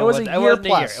plus. No, it was a it year wasn't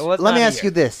plus. It was Let not me a ask year.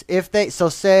 you this: if they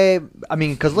say, I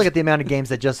mean, because look at the amount of games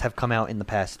that just have come out in the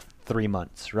past 3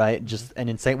 months, right? Just an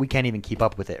insane. We can't even keep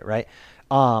up with it, right?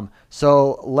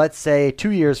 So let's say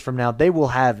 2 years from now, they will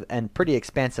have a pretty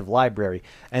expansive library,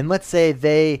 and let's say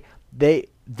they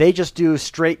just do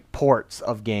straight ports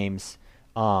of games,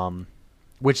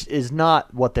 which is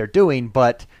not what they're doing,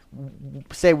 but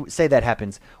say that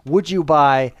happens. Would you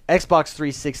buy Xbox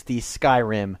 360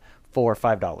 Skyrim for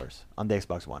 $5 on the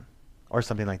Xbox One or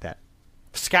something like that?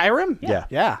 Skyrim? Yeah.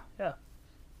 Yeah. Yeah.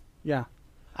 Yeah.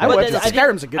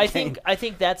 Skyrim's a good game. I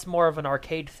think that's more of an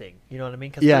arcade thing. You know what I mean?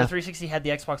 Because Yeah. the 360 had the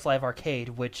Xbox Live Arcade,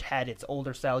 which had its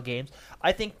older style games.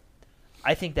 I think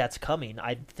that's coming.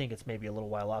 I think it's maybe a little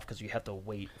while off because you have to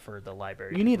wait for the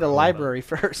library. You need a library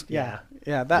first. Yeah.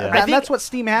 Yeah. That's what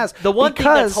Steam has. The one thing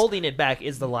that's holding it back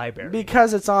is the library.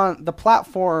 Because it's on the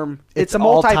platform. It's a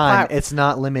all time. multi-platform. It's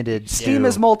not limited. Steam to...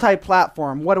 is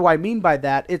multi-platform. What do I mean by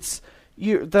that? It's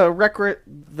the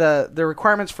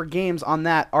requirements for games on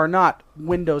that are not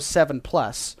Windows 7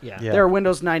 Plus. Yeah. They're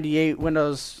Windows 98,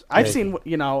 Windows. I've Yeah. seen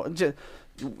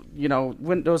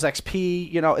Windows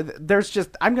XP. There's just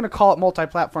I'm going to call it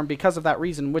multi-platform because of that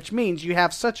reason, which means you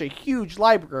have such a huge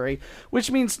library,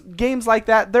 which means games like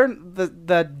that, they're the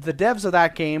devs of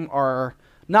that game are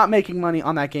not making money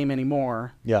on that game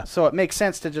anymore. Yeah. So it makes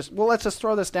sense to let's just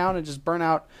throw this down and just burn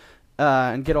out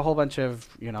and get a whole bunch of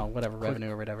whatever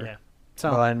revenue or whatever. Yeah. So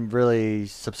Well, and really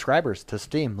subscribers to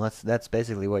Steam. That's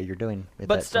basically what you're doing. With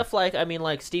But that stuff like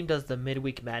Steam does the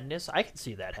midweek madness. I can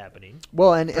see that happening.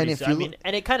 Well, and pretty if soon. you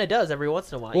and it kind of does every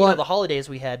once in a while. Well, the holidays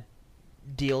we had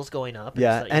deals going up.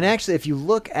 yeah, and actually, if you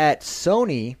look at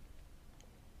Sony,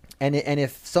 and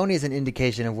if Sony is an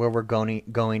indication of where we're going,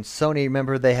 Sony.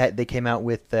 Remember they came out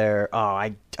with their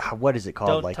what is it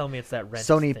called? Don't tell me it's that rent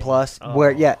Sony thing. Plus, Oh. where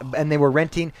and they were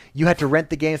renting. You had to rent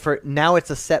the game for. Now it's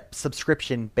a set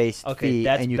subscription based Okay, fee,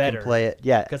 that's and you better. can play it.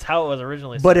 Yeah, Because how it was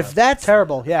originally. but set if up. that's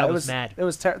terrible. Yeah, I it was was mad. It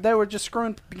was they were just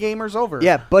screwing gamers over.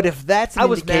 Yeah, but if that's an I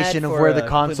was indication mad of for where a the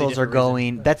completely consoles are different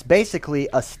reason. going, that's basically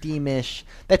a Steamish.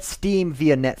 That's Steam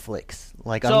via Netflix,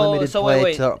 like So- unlimited so play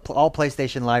wait. to all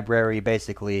PlayStation library,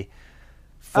 basically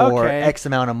for Okay. X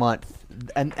amount a month,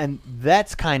 and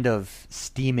that's kind of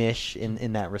Steamish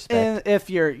in that respect. And if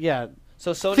you're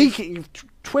So Sony. thinking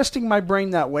twisting my brain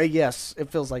that way, yes, it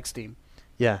feels like Steam.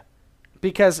 Yeah,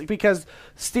 Because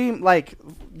Steam, like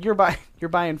you're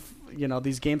buying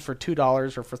these games for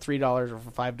 $2 or for $3 or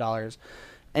for $5,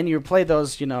 and you play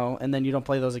those and then you don't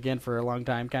play those again for a long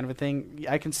time, kind of a thing.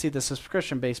 I can see the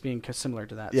subscription base being similar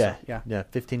to that. yeah, So, yeah.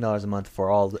 $15 a month for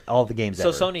all the games. So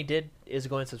ever. Sony is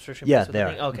going subscription. Yeah, based with they the are.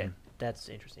 thing? Okay, Mhm. that's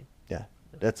interesting. Yeah,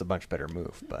 that's a much better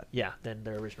move. But Yeah, than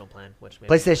their original plan, which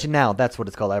maybe PlayStation Now, that's what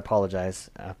it's called. I apologize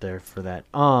out there for that.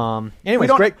 Anyways, we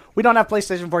don't great. we don't have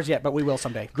PlayStation 4s yet, but we will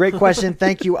someday. Great question.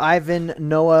 Thank you, Ivan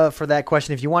Noah, for that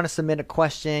question. If you want to submit a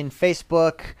question,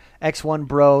 Facebook, X1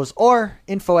 Bros, or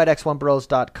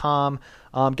info@x1bros.com.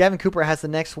 Gavin Cooper has the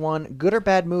next one. Good or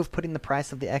bad move putting the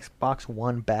price of the Xbox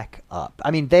One back up?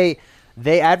 I mean, they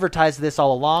advertised this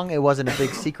all along. It wasn't a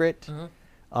big secret.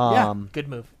 Yeah. good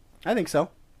move. I think so.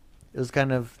 It was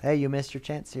kind of, hey, you missed your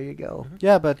chance. Here you go.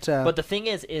 Yeah, but But the thing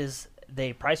is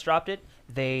they price dropped it.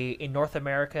 They in North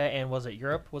America and was it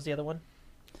Europe? Was the other one?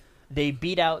 They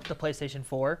beat out the PlayStation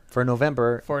 4. For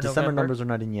November, For December November. numbers are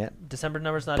not in yet. December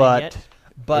numbers not But in yet,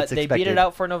 but it's they beat expected. it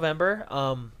out for November.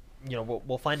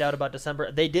 We'll find out about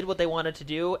December. They did what they wanted to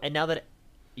do, and now that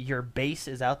your base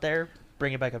is out there,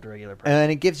 bring it back up to regular price.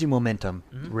 And it gives you momentum,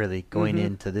 Mhm. really, going Mhm.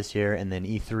 into this year. And then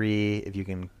E3, if you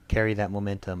can carry that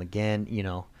momentum again,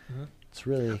 Mhm. it's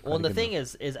really Well, and the thing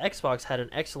is Xbox had an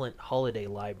excellent holiday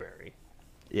library.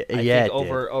 yeah, I it think did.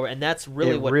 over, and that's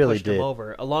really It what really pushed did. him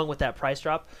over, along with that price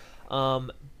drop.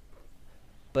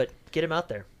 But get him out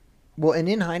there. Well, and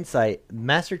in hindsight,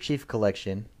 Master Chief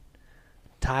Collection,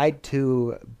 tied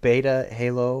to Beta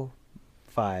Halo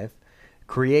 5,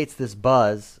 creates this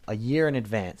buzz a year in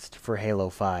advance for Halo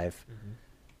 5.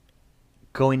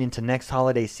 Going into next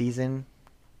holiday season,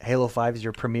 Halo 5 is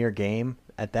your premier game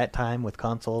at that time with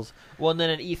consoles. Well, and then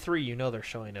at E3, they're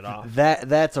showing it off.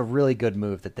 That's a really good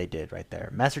move that they did right there.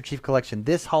 Master Chief Collection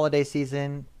this holiday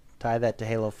season, tie that to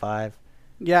Halo 5.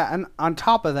 yeah, and on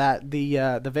top of that,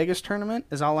 the Vegas tournament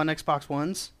is all on Xbox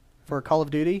Ones for Call of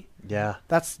Duty. Yeah,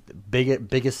 That's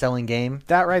biggest selling game.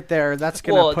 that right there. That's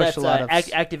going to push that's a lot of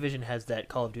Activision has that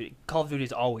Call of Duty. Call of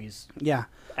Duty's always yeah.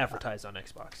 advertised on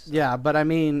Xbox. Yeah, but I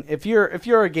mean, if you're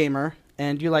a gamer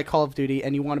and you like Call of Duty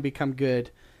and you want to become good,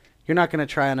 you're not going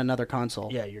to try on another console.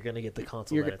 Yeah, you're gonna get the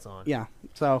console You're that g- it's on. Yeah.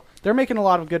 So they're making a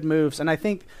lot of good moves, and I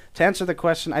think to answer the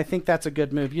question, I think that's a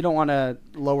good move. You don't want to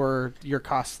lower your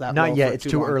costs that Not low yet. for It's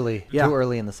too long. early. Yeah. Too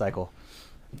early in the cycle.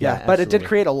 Yeah, but it did absolutely.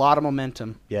 create a lot of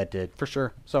momentum Yeah, it did. for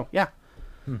sure. So yeah,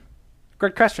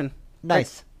 good question.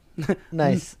 Nice.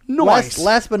 Nice. Nice.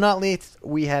 Last but not least,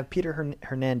 we have Peter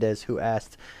Hernandez who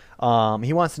asked,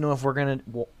 he wants to know if we're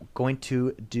going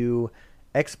to do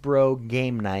X-Bro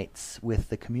game nights with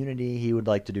the community. He would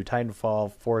like to do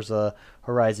Titanfall, Forza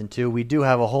Horizon 2. We do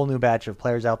have a whole new batch of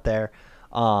players out there.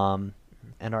 And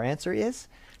our answer is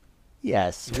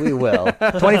Yes, we will.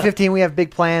 2015, we have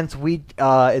big plans.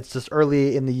 It's just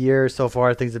early in the year so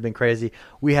far. Things have been crazy.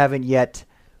 We haven't yet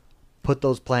put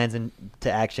those plans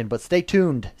into action, but stay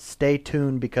tuned. Stay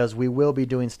tuned because we will be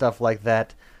doing stuff like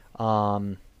that.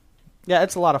 Yeah,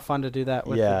 it's a lot of fun to do that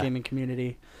with the gaming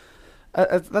community.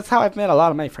 That's how I've met a lot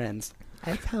of my friends.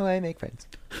 That's how I make friends.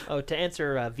 Oh, to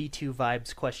answer V2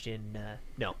 Vibes question,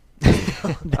 no.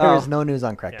 There is no news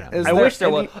on Crackdown. I wish there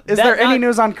was. Is there any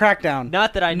news on Crackdown?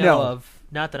 Not that I know of.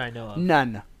 Not that I know of.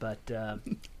 None. But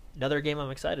another game I'm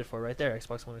excited for right there,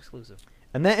 Xbox One exclusive.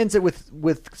 And that ends it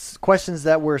with questions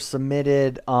that were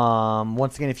submitted.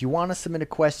 Once again, if you want to submit a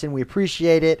question, we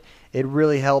appreciate it. It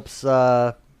really helps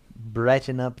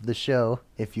brighten up the show,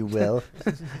 if you will.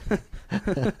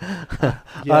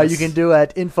 Yes. You can do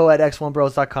at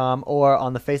info@x1bros.com or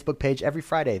on the Facebook page every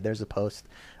Friday. There's a post.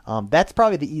 That's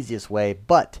probably the easiest way.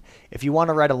 But if you want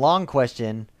to write a long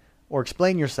question or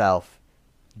explain yourself,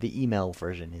 the email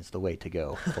version is the way to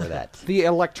go for that. The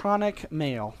electronic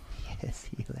mail. Yes,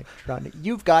 electronic.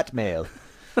 You've got mail.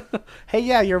 Hey,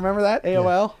 yeah, you remember that?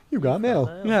 AOL? You got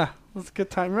mail. Yeah, it was a good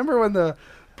time. Remember when the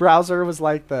browser was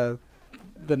like the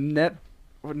net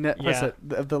what's it?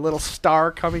 The little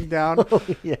star coming down?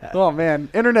 Yeah. Oh, man.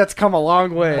 Internet's come a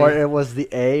long way. Or it was the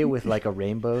A with like a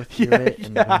rainbow through it.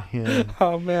 And yeah.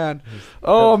 Oh, man.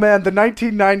 Oh, man. The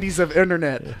 1990s of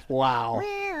internet. Wow.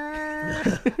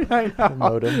 I know.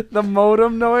 Modem. The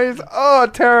modem noise. Oh,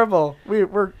 terrible.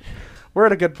 We're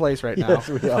at a good place right now. Yes,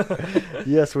 we are.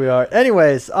 Yes, we are.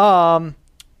 Anyways, I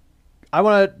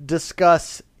want to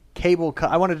discuss cable.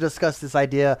 I want to discuss this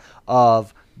idea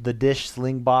of the Dish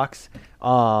Sling box.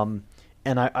 And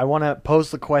I want to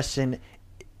pose the question.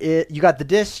 You got the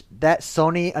Dish that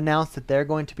Sony announced that they're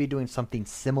going to be doing something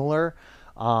similar,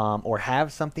 or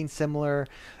have something similar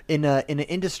in an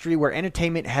industry where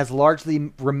entertainment has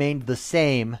largely remained the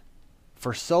same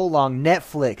for so long.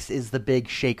 Netflix is the big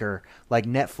shaker. Like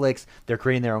Netflix, they're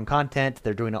creating their own content.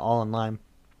 They're doing it all online.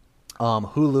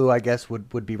 Hulu, I guess,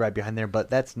 would be right behind there, but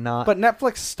that's not. But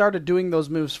Netflix started doing those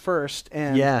moves first,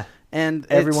 and and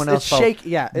everyone else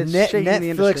shaking the industry.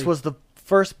 Netflix was the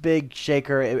first big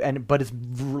shaker, but it's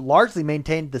largely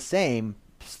maintained the same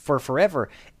for forever.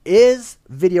 Is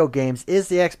video games, is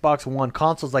the Xbox One,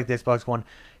 consoles like the Xbox One,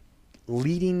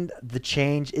 leading the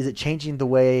change? Is it changing the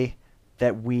way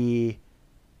that we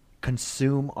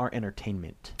consume our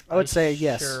entertainment? I would say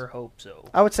yes. Sure hope so.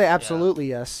 I would say absolutely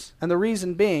yes. And the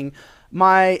reason being,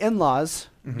 my in-laws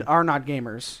are not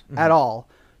gamers at all.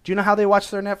 Do you know how they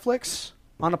watch their Netflix?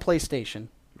 On a PlayStation.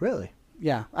 Really?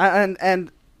 Yeah.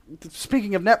 And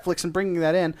speaking of Netflix and bringing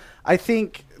that in, I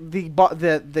think the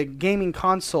gaming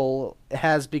console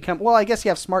has become, well, I guess you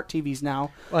have smart TVs now.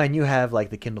 Well, and you have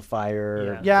like the Kindle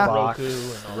Fire, Yeah. box, Roku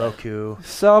and all Roku.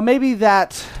 So maybe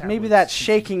that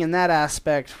shaking in that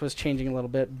aspect was changing a little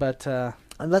bit, but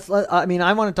And I mean,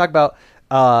 I want to talk about.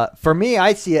 For me,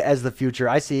 I see it as the future.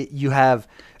 I see you have.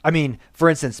 I mean, for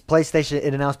instance, PlayStation.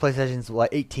 It announced PlayStation's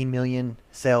 18 million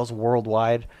sales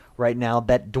worldwide right now.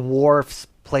 That dwarfs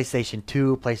PlayStation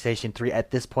 2, PlayStation 3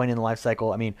 at this point in the life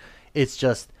cycle. I mean, it's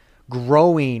just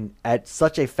growing at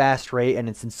such a fast rate, and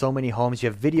it's in so many homes. You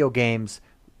have video games,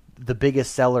 the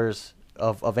biggest sellers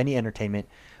of any entertainment.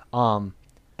 And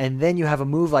then you have a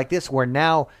move like this where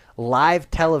now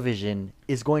live television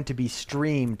is going to be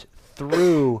streamed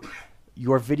through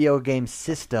your video game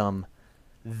system.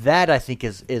 That, I think,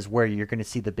 is where you're going to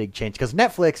see the big change. Because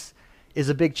Netflix is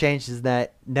a big change, is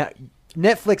that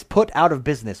Netflix put out of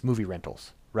business movie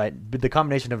rentals, right? The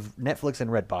combination of Netflix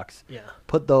and Redbox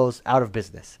put those out of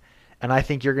business. And I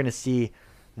think you're going to see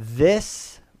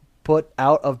this put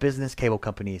out of business cable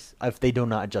companies if they do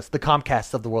not adjust. The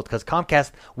Comcasts of the world, because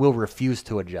Comcast will refuse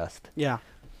to adjust. yeah.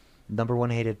 Number one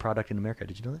hated product in America.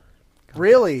 Did you know that? Comcast.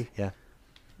 Really? Yeah.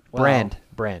 Wow.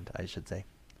 Brand, I should say.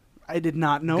 I did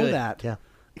not know Good. that. Yeah.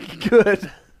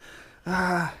 Good.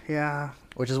 Yeah.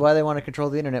 Which is why they want to control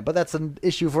the internet. But that's an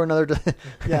issue for another.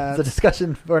 Yeah, it's a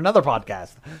discussion for another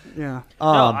podcast. Yeah.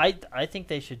 No, I think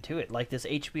they should do it. Like this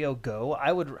HBO Go,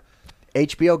 I would.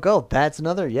 HBO Go. That's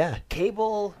another. Yeah.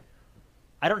 Cable.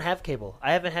 I don't have cable.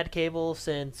 I haven't had cable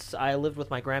since I lived with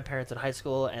my grandparents in high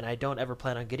school, and I don't ever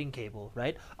plan on getting cable,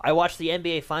 right? I watched the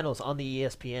NBA Finals on the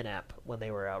ESPN app when they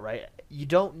were out, right? You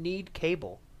don't need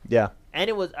cable. Yeah. And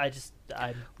it was,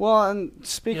 Well, and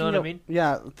speaking You know what of, I mean?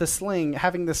 yeah, the Sling,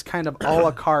 having this kind of a la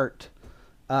carte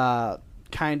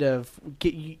kind of,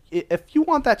 if you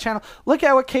want that channel, look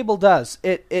at what cable does.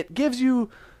 It gives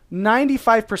you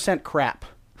 95% crap.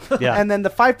 Yeah. And then the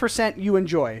 5% you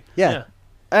enjoy. Yeah.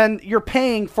 And you're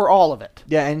paying for all of it.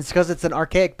 Yeah, and it's because it's an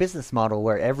archaic business model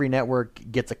where every network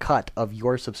gets a cut of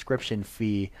your subscription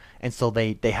fee, and so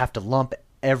they have to lump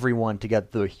everyone to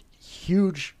get the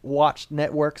huge watch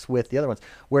networks with the other ones.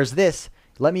 Whereas this,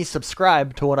 let me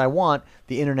subscribe to what I want.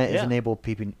 The internet is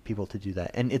enabling people to do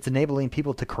that, and it's enabling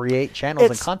people to create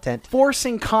channels and content.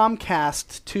 Forcing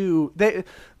Comcast to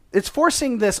it's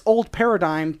forcing this old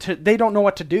paradigm to they don't know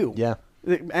what to do. Yeah,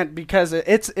 and because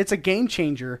it's a game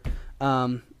changer,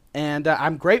 and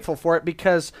I'm grateful for it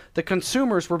because the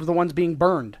consumers were the ones being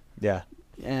burned. Yeah,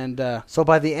 and so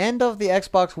by the end of the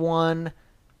Xbox One,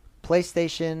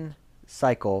 PlayStation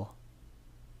 4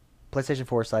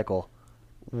 cycle,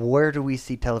 where do we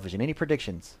see television? Any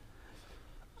predictions?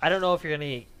 I don't know if you're going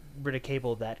to get rid of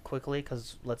cable that quickly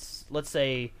because let's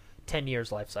say 10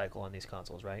 years life cycle on these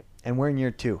consoles, right? And we're in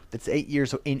year 2. That's 8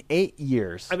 years. So in 8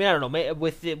 years, I mean, I don't know.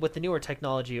 With the newer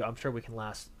technology, I'm sure we can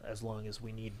last as long as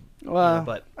we need. Well,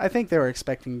 but I think they were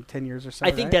expecting 10 years or so.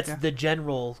 I think right? that's the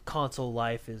general console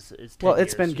life is 10 well,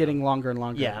 it's years, been getting longer and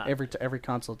longer. Yeah. Every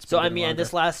console. So I mean, and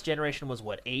this last generation was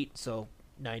what 8, so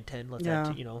 9, 10. Let's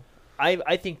add,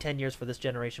 I think 10 years for this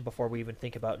generation before we even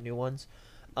think about new ones.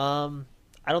 I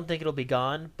don't think it'll be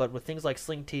gone, but with things like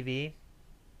Sling TV,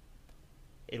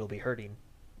 it'll be hurting.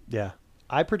 Yeah.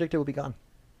 I predict it will be gone.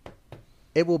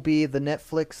 It will be the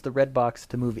Netflix, the Redbox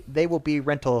to movie. They will be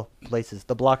rental places,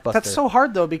 the Blockbuster. That's so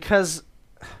hard, though, because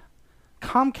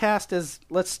Comcast is,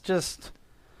 let's just,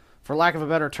 for lack of a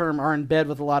better term, are in bed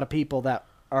with a lot of people that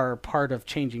are part of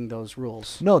changing those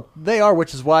rules. No, they are,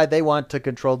 which is why they want to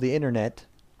control the internet.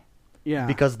 Yeah.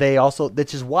 Because they also,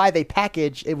 which is why they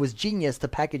package, it was genius to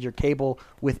package your cable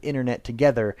with internet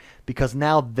together, because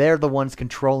now they're the ones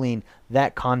controlling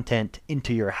that content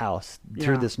into your house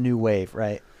through this new wave,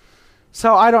 right?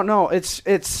 So I don't know. It's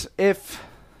if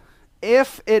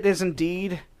it is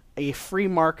indeed a free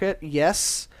market,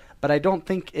 yes, but I don't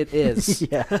think it is.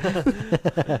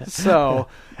 Yeah. So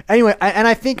anyway, and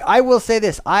I think I will say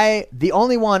this. The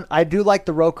only one, I do like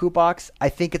the Roku box. I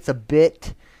think it's a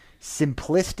bit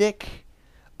simplistic.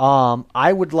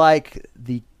 I would like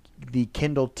the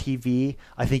Kindle TV.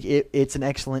 I think it's an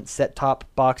excellent set-top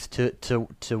box to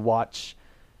watch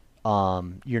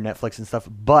your Netflix and stuff.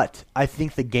 But I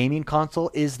think the gaming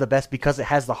console is the best because it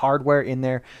has the hardware in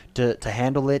there to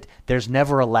handle it. There's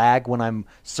never a lag when I'm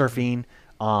surfing.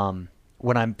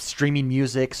 When I'm streaming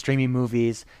music, streaming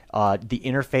movies, the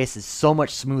interface is so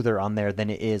much smoother on there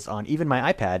than it is on even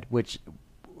my iPad, which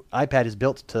iPad is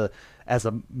built as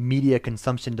a media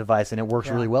consumption device, and it works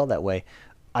really well that way.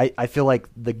 I feel like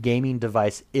the gaming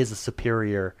device is a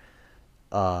superior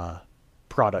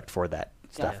product for that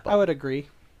stuff. I would agree.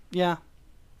 Yeah.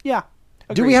 Yeah.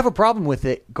 Do we have a problem with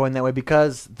it going that way?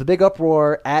 Because the big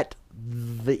uproar at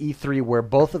the E3 where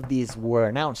both of these were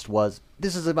announced was,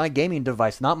 this is my gaming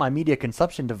device, not my media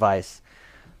consumption device.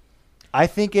 I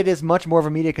think it is much more of a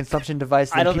media consumption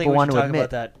device than people want to admit. I don't think we should talk about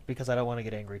that because I don't want to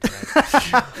get angry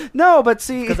tonight. No, but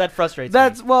see, because that frustrates me.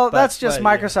 That's just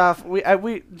Microsoft. Yeah.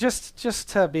 We just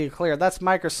to be clear, that's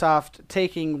Microsoft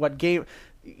taking what game.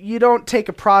 You don't take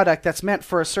a product that's meant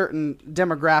for a certain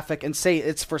demographic and say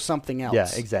it's for something else. Yeah,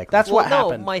 exactly. That's what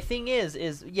happened. No, my thing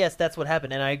is yes, that's what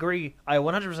happened, and I agree. I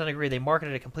 100% agree. They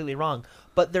marketed it completely wrong.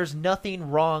 But there's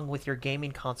nothing wrong with your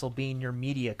gaming console being your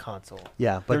media console.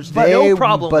 Yeah, but there's no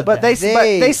problem. But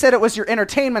they said it was your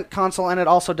entertainment console, and it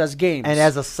also does games. And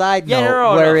as a side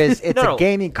note, whereas it's a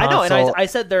gaming console, I know, and I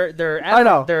said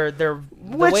the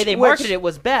way they marketed it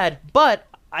was bad, but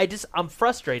I'm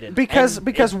frustrated because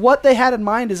what they had in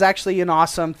mind is actually an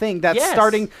awesome thing that's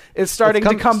starting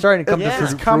to come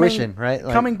to fruition, right?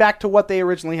 Coming back to what they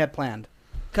originally had planned.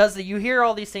 Because you hear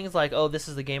all these things like, "Oh, this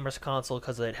is the gamer's console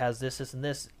because it has this, and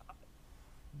this."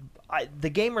 The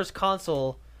gamer's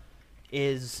console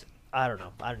is, I don't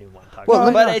know. I don't even want to talk about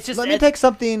it. But it's just. Let me take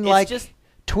something like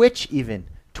Twitch, even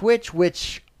Twitch,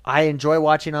 which I enjoy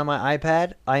watching on my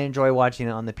iPad. I enjoy watching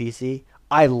it on the PC.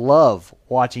 I love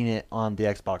watching it on the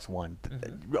Xbox One,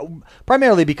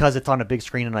 primarily because it's on a big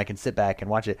screen and I can sit back and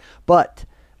watch it. But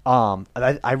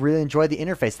I really enjoy the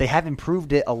interface. They have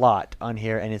improved it a lot on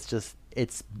here, and it's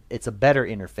a better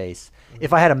interface. Mm-hmm.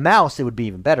 If I had a mouse, it would be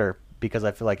even better because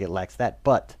I feel like it lacks that.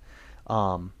 But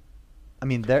I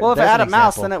mean, if I had a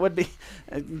mouse, then it would be.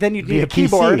 Then you'd need a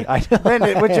keyboard. Then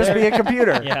it would just be a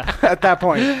computer. At that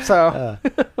point. So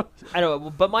I know,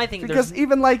 but my thing because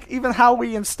even how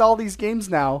we install these games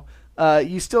now,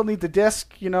 you still need the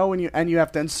disc, when you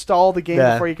have to install the game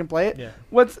before you can play it. Yeah.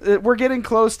 We're getting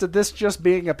close to this just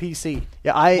being a PC.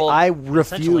 Yeah, I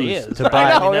refuse to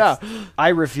buy. I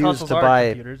refuse to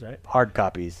buy hard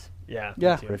copies. Yeah,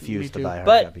 refuse to buy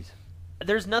hard copies.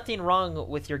 There's nothing wrong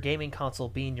with your gaming console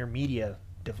being your media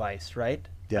device, right?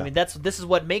 Yeah. I mean, this is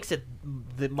what makes it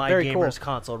my gamer's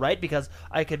console, right? Because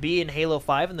I could be in Halo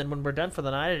 5, and then when we're done for the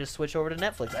night, I just switch over to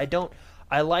Netflix.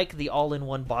 I like the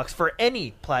all-in-one box for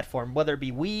any platform, whether it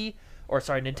be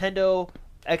Nintendo,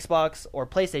 Xbox, or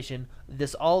PlayStation.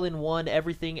 This all-in-one,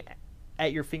 everything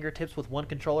at your fingertips with one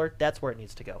controller, that's where it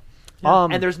needs to go.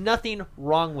 And there's nothing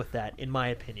wrong with that, in my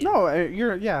opinion. No,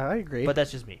 I agree. But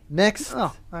that's just me. Next.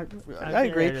 Oh, I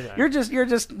agree. You're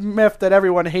just miffed that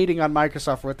everyone hating on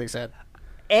Microsoft for what they said.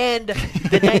 And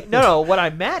what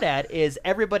I'm mad at is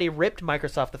everybody ripped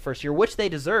Microsoft the first year, which they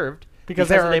deserved because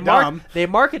they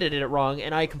marketed it wrong,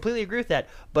 and I completely agree with that.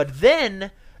 But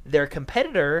then their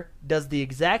competitor does the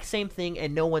exact same thing,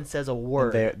 and no one says a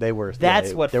word. They were.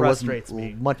 That's what frustrates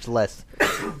me. Much less.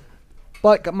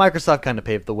 But Microsoft kind of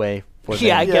paved the way for them.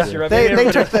 Yeah, I guess you're right.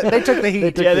 They took the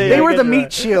heat. They were the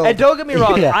meat shield. And don't get me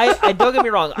wrong. Don't get me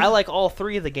wrong. I like all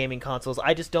three of the gaming consoles.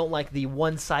 I just don't like the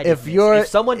one-sided. If you're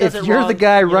the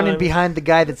guy running behind the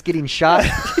guy that's getting shot,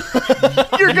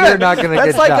 you're not going to get shot.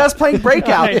 That's like us playing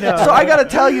Breakout. So I got to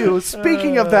tell you,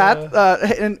 speaking of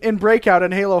that, in Breakout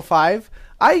in Halo 5.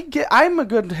 I'm a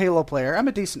good Halo player. I'm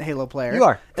a decent Halo player. You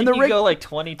are. And you go like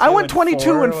 22. I went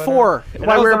 22 and 4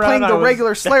 while we were playing the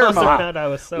regular Slayer mode.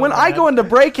 When I go into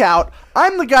Breakout,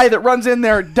 I'm the guy that runs in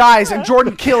there, dies, and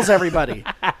Jordan kills everybody.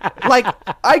 Like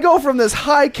I go from this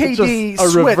high KD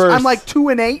switch. Reverse. I'm like 2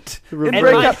 and 8 in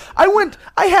Breakout.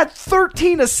 I had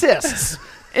 13 assists.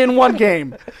 In one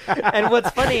game. And what's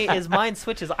funny is mine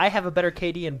switches. I have a better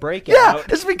KD in Breakout. Yeah,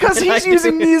 it's because he's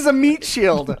using me as a meat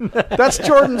shield. That's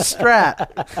Jordan's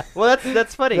strat. Well,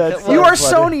 that's funny. You are funny.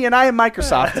 Sony and I am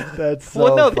Microsoft. That's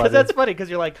so funny. Because that's funny because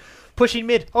you're like pushing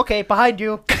mid. Okay, behind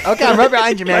you. Okay, I'm right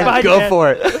behind you, man. Right Go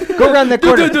for it. Go around that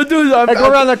corner. Go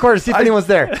around that corner. See if anyone's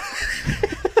there.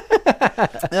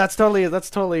 That's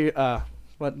totally.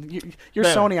 But you're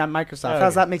Sony on Microsoft. How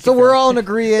does that make you feel? So we're all in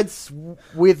agreement.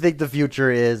 We think the future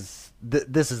is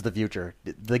this is the future.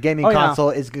 The gaming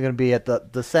console is going to be at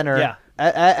the center. Yeah.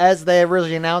 As they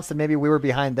originally announced, and maybe we were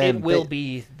behind them. It will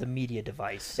be the media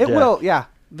device. It will, yeah.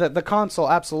 The console,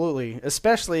 absolutely.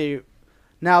 Especially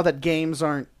now that games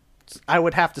aren't, I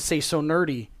would have to say, so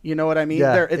nerdy. You know what I mean?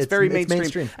 Yeah, it's very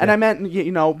mainstream. And I meant,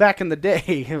 back in the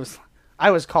day,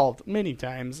 I was called many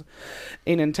times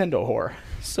a Nintendo whore.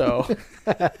 So,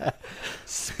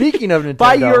 speaking of Nintendo,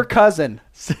 by your cousin.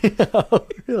 Oh,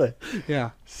 really?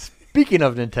 Yeah. Speaking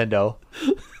of Nintendo,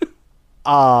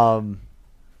 I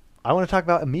want to talk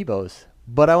about amiibos,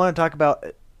 but I want to talk about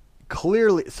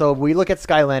clearly. So we look at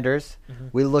Skylanders,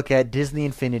 we look at Disney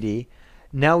Infinity.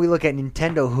 Now we look at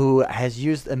Nintendo, who has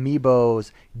used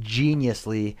amiibos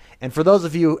geniusly. And for those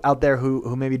of you out there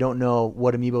who maybe don't know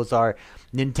what amiibos are,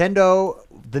 the Nintendo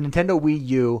Wii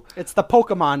U. It's the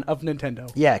Pokemon of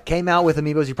Nintendo. Yeah, came out with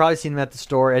amiibos. You've probably seen them at the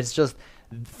store. It's just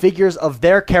figures of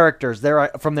their characters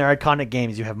from their iconic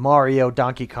games. You have Mario,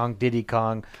 Donkey Kong, Diddy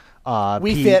Kong,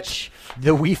 Wii Fit.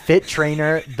 The Wii Fit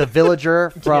trainer, the villager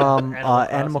from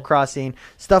Animal Crossing,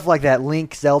 stuff like that.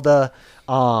 Link, Zelda,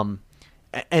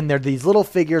 and they're these little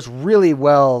figures really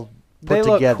well put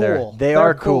together. Cool. They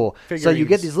are cool. So you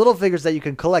get these little figures that you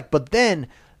can collect, but then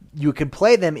you can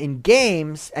play them in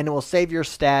games, and it will save your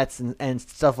stats and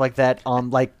stuff like that.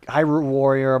 Like Hyrule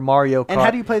Warrior, Mario Kart. And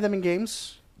how do you play them in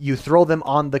games? You throw them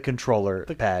on the controller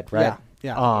pad, right?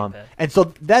 Yeah. And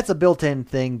so that's a built-in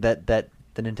thing that the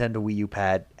Nintendo Wii U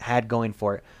pad had going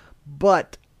for it.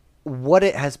 But what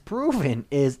it has proven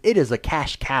is it is a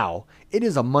cash cow. It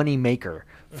is a money maker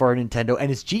for Nintendo,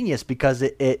 and it's genius because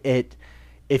it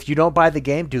if you don't buy the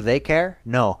game, do they care?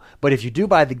 No. But if you do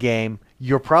buy the game,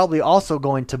 you're probably also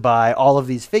going to buy all of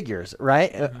these figures,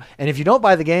 right? And if you don't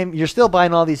buy the game, you're still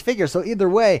buying all these figures. So either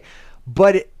way,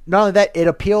 but not only that, it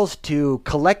appeals to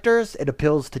collectors, it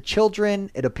appeals to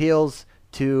children, it appeals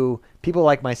to people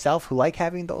like myself who like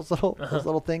having those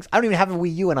little things. I don't even have a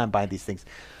Wii U and I'm buying these things.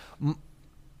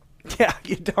 Yeah,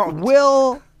 you don't.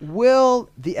 Will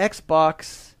the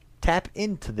Xbox tap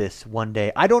into this one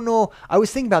day? I don't know. I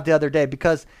was thinking about the other day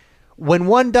because when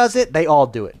one does it, they all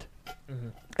do it.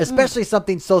 Especially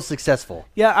something so successful.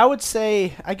 Yeah, I would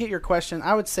say, I get your question.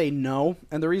 I would say no.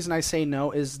 And the reason I say no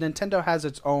is Nintendo has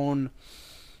its own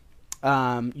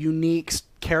unique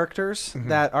characters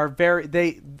that are very,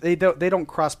 they don't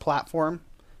cross-platform,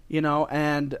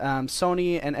 and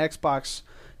Sony and Xbox,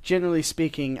 generally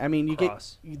speaking, I mean,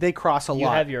 they cross a lot. You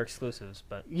have your exclusives,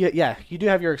 but yeah, you do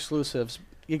have your exclusives,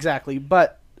 exactly,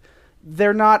 but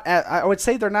they're not. I would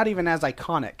say they're not even as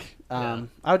iconic. I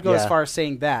would go as far as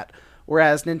saying that.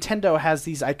 Whereas Nintendo has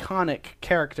these iconic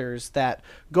characters that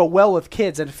go well with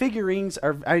kids, and figurines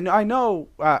are. I know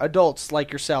adults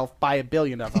like yourself buy 1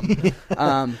 billion of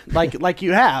them, like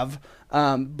you have.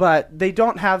 But they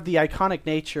don't have the iconic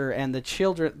nature and the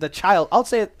child.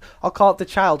 I'll call it the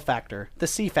child factor, the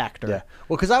C factor. Yeah.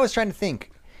 Well, because I was trying to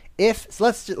think,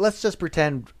 let's just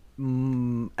pretend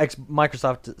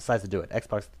Microsoft decides to do it.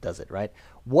 Xbox does it, right?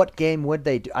 What game would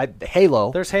they do?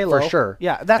 Halo. There's Halo for sure.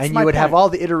 Yeah, that's and my you would have point. all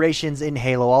the iterations in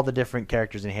Halo, all the different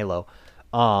characters in Halo.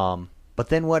 But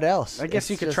then what else? I guess It's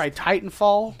you could just try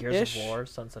Titanfall. Gears of War,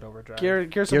 Sunset Overdrive, Gears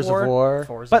Gears of War.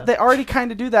 Forza. But they already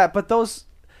kind of do that. But those,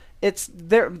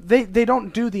 they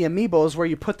don't do the amiibos where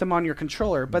you put them on your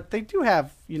controller. But they do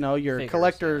have your Figures,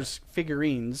 collector's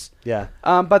figurines. Yeah.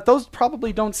 But those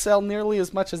probably don't sell nearly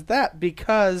as much as that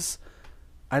because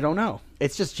I don't know.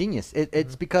 It's just genius.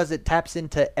 It's because it taps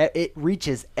into it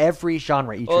reaches every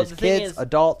genre. It Well, reaches the thing kids, is-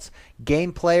 adults,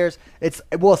 game players.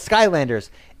 Skylanders.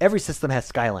 Every system has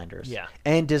Skylanders. Yeah.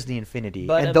 And Disney Infinity,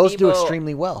 But and those do Amiibo-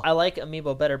 extremely well. I like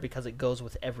Amiibo better because it goes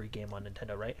with every game on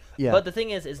Nintendo, right? Yeah. But the thing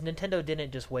is Nintendo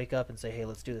didn't just wake up and say, "Hey,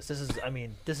 let's do this." This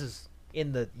is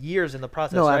in the years in the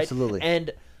process, No, right? absolutely.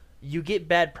 And you get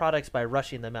bad products by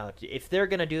rushing them out. If they're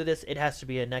gonna do this, it has to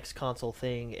be a next console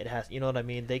thing. It has, you know what I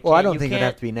mean? They can't, Well, I don't you think it'd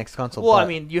can't- have to be next console. Well, but I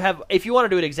mean, if you want to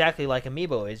do it exactly like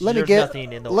Amiibo is, let me there's give.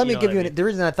 nothing in the. Let me you know give what you I mean? the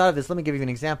reason I thought of this. Let me give you an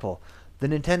example. The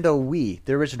Nintendo Wii,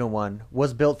 the original one,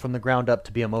 was built from the ground up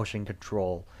to be a motion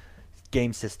control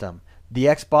game system. The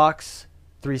Xbox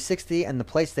 360 and the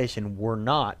PlayStation were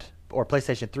not, or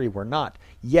PlayStation 3 were not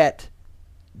yet.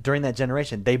 During that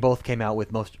generation, they both came out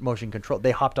with motion control.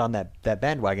 They hopped on that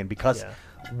bandwagon because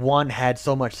one had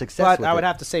so much success. But with I would it.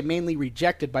 have to say mainly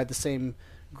rejected by the same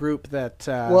group that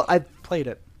I played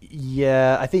it.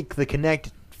 Yeah, I think the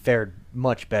Kinect fared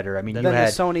much better. I mean, Then you the had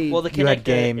Sony, Well, the you had Kinect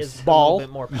games. is Ball. a little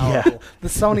bit more powerful. the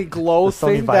Sony Glow The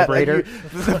Sony thing, vibrator.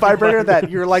 the vibrator that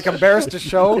you're like embarrassed to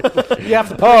show. You have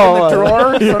to put Oh, it in the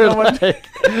drawer so no one.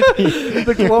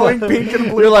 The glowing pink and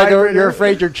blue. You're like vibrator. you're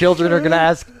afraid your children are going to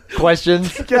ask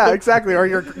questions. Yeah, exactly. Or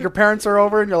your parents are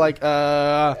over and you're like,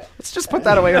 let's just put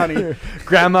that away, honey.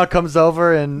 Grandma comes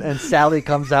over and Sally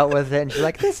comes out with it and she's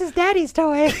like, "This is Daddy's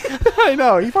toy I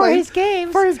know. He for plays his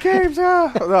games." for his games.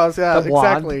 Yeah, no, yeah, The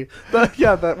wand.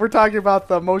 exactly. We're talking about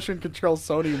the motion control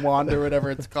Sony wand or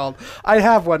whatever it's called. I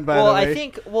have one, by the way. I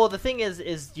think. Well, the thing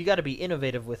is you got to be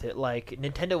innovative with it. Like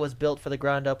Nintendo was built for the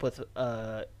ground up with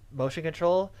motion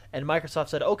control, and Microsoft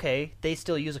said, "Okay, they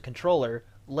still use a controller.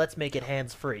 Let's make it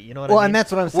hands free." You know what I mean? Well, and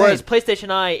that's what I'm saying. Whereas PlayStation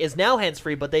Eye is now hands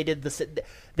free, but they did the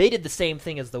same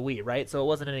thing as the Wii, right? So it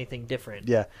wasn't anything different.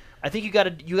 Yeah, I think you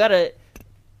gotta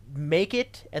make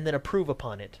it and then approve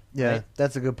upon it. yeah, right?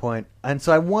 that's a good point. And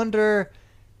so I wonder.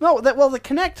 No, the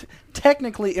Kinect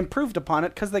technically improved upon it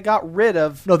because they got rid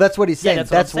of. No, that's what he's saying.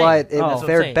 that's what I'm that's why saying. it Oh. That's what I'm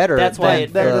fared saying. better That's why than it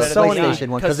the fared better than PlayStation Sony.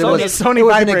 one Because because it was Sony it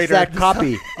was an vibrator. exact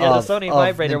copy. Yeah, of, the Sony of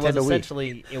vibrator was Nintendo Wii.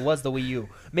 essentially it was the Wii U,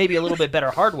 maybe a little bit better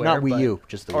hardware. Not Wii but- U,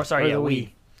 just the or Wii. sorry, Or yeah, the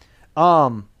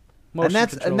Wii.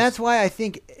 Wii. And that's why I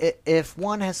think if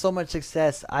one has so much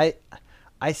success,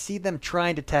 I see them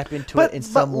trying to tap into But- it in but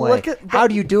some way. look at- How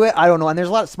do you do it? I don't know. And there's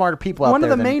a lot of smarter people out One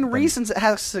there. of the main than- reasons it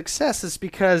has success is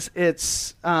because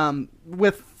it's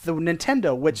with the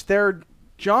Nintendo, which their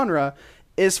genre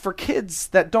is for kids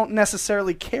that don't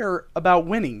necessarily care about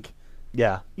winning.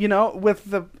 Yeah. You know, with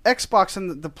the Xbox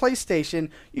and the PlayStation,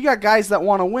 you got guys that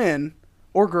want to win,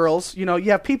 or girls. You know,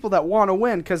 you have people that want to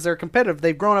win because they're competitive.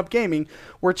 They've grown up gaming.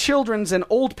 Where children's and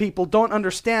old people don't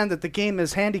understand that the game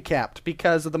is handicapped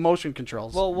because of the motion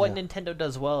controls. Well, what Nintendo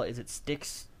does well is it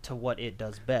sticks to what it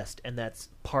does best, and that's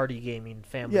party gaming,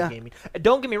 family Yeah. gaming.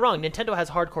 Don't get me wrong, Nintendo has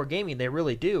hardcore gaming, they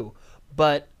really do,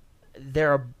 but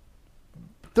there are.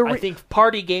 I think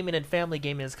party gaming and family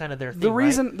gaming is kind of their thing. the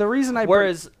reason I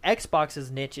Whereas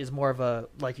Xbox's niche is more of a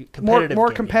competitive more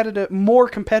gaming.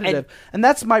 competitive, and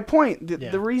that's my point. Yeah.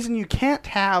 The reason you can't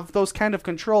have those kind of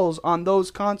controls on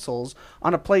those consoles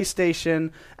on a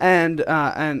PlayStation and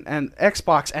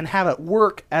Xbox and have it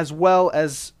work as well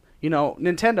as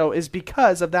Nintendo is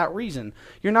because of that reason.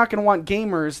 You're not going to want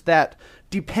gamers that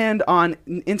depend on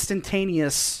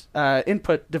instantaneous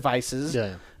input devices.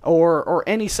 Yeah. Or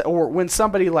when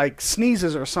somebody like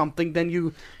sneezes or something, then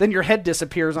your head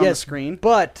disappears on the screen.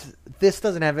 But this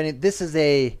doesn't have any. This is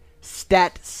a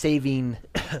stat saving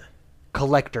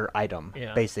collector item.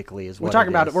 Yeah. Basically, is what We're talking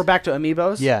about is. it. We're back to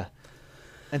amiibos. Yeah.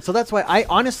 And so that's why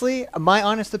my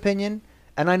honest opinion,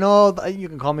 and I know you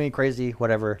can call me crazy,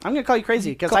 whatever. I'm gonna call you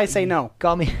crazy because I say no.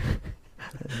 Call me.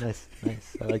 nice.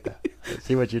 I like that.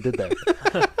 See what you did there.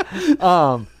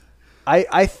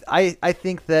 I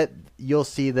think that you'll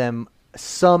see them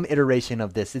some iteration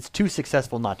of this. It's too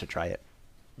successful not to try it.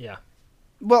 Yeah.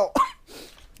 Well,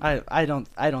 I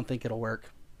don't think it'll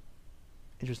work.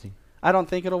 Interesting. I don't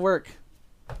think it'll work.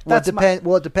 Well, That's it depends.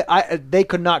 Well, it depends. They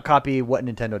could not copy what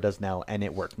Nintendo does now, and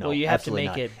it worked. No, Well, you have to absolutely make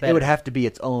not. it It would better. have to be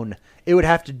its own. It would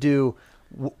have to do.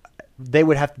 They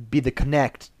would have to be the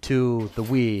connect to the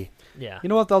Wii. Yeah. You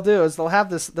know what they'll do is they'll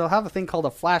have a thing called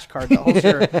a flash card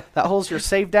that holds your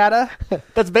save data.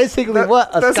 That's basically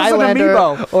what a this is an Skylander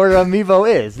amiibo. or Amiibo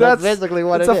is. That's basically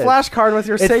what it is. It's a flash card with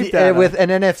your save data. With an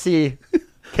NFC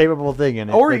capable thing in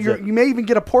it. Or you may even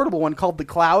get a portable one called the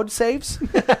Cloud Saves.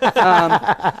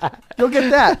 You'll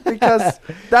get that because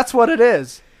that's what it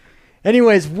is.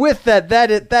 Anyways, with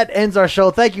that ends our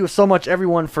show. Thank you so much,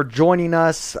 everyone, for joining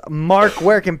us. Mark,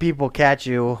 where can people catch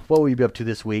you? What will you be up to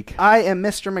this week? I am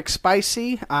Mr.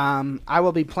 McSpicy. I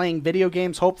will be playing video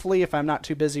games, hopefully, if I'm not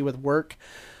too busy with work.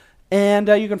 And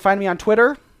you can find me on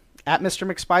Twitter, at Mr.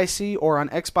 McSpicy, or on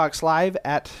Xbox Live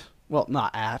but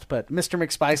Mr.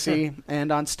 McSpicy,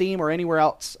 and on Steam or anywhere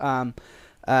else.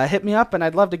 Hit me up, and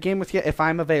I'd love to game with you if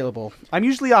I'm available. I'm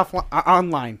usually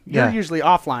online. You're usually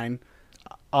offline.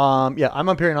 I'm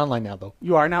appearing online now, though.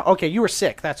 You are now? Okay, you were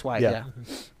sick. That's why. Yeah.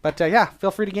 But,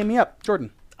 feel free to game me up.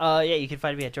 Jordan. You can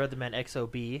find me at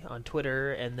JordanManXOB on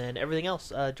Twitter, and then everything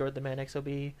else,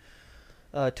 JordanManXOB,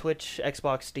 Twitch,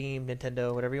 Xbox, Steam,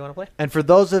 Nintendo, whatever you want to play. And for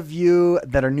those of you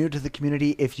that are new to the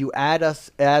community, if you add us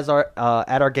as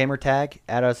our gamer tag,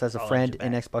 add us as a friend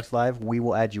in Xbox Live, we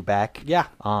will add you back. Yeah.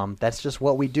 That's just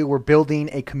what we do. We're building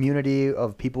a community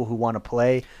of people who want to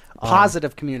play.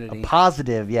 Positive community.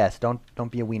 Positive, yes. Don't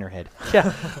be a wienerhead.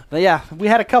 Yeah. We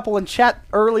had a couple in chat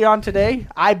early on today.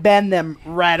 I banned them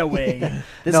right away.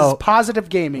 This is positive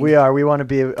gaming. We are. We want to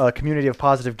be a community of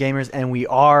positive gamers, and we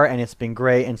are, and it's been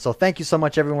great. And so thank you so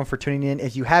much, everyone, for tuning in.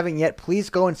 If you haven't yet, please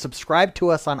go and subscribe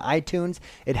to us on iTunes.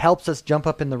 It helps us jump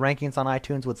up in the rankings on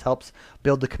iTunes, which helps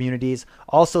build the communities.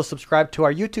 Also, subscribe to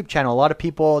our YouTube channel. A lot of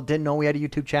people didn't know we had a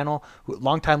YouTube channel.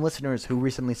 Longtime listeners who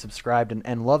recently subscribed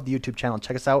and love the YouTube channel.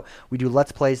 Check us out. We do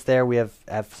Let's Plays there. We have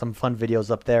some fun videos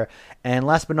up there. And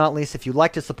last but not least, if you'd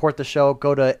like to support the show,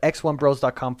 go to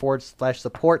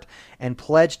x1bros.com/support and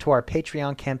pledge to our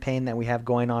Patreon campaign that we have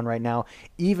going on right now.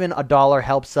 Even $1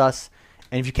 helps us.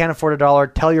 And if you can't afford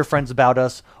 $1, tell your friends about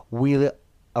us. We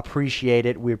appreciate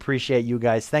it. We appreciate you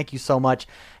guys. Thank you so much.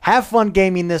 Have fun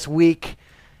gaming this week.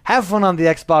 Have fun on the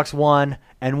Xbox One.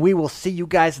 And we will see you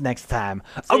guys next time.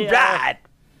 All right.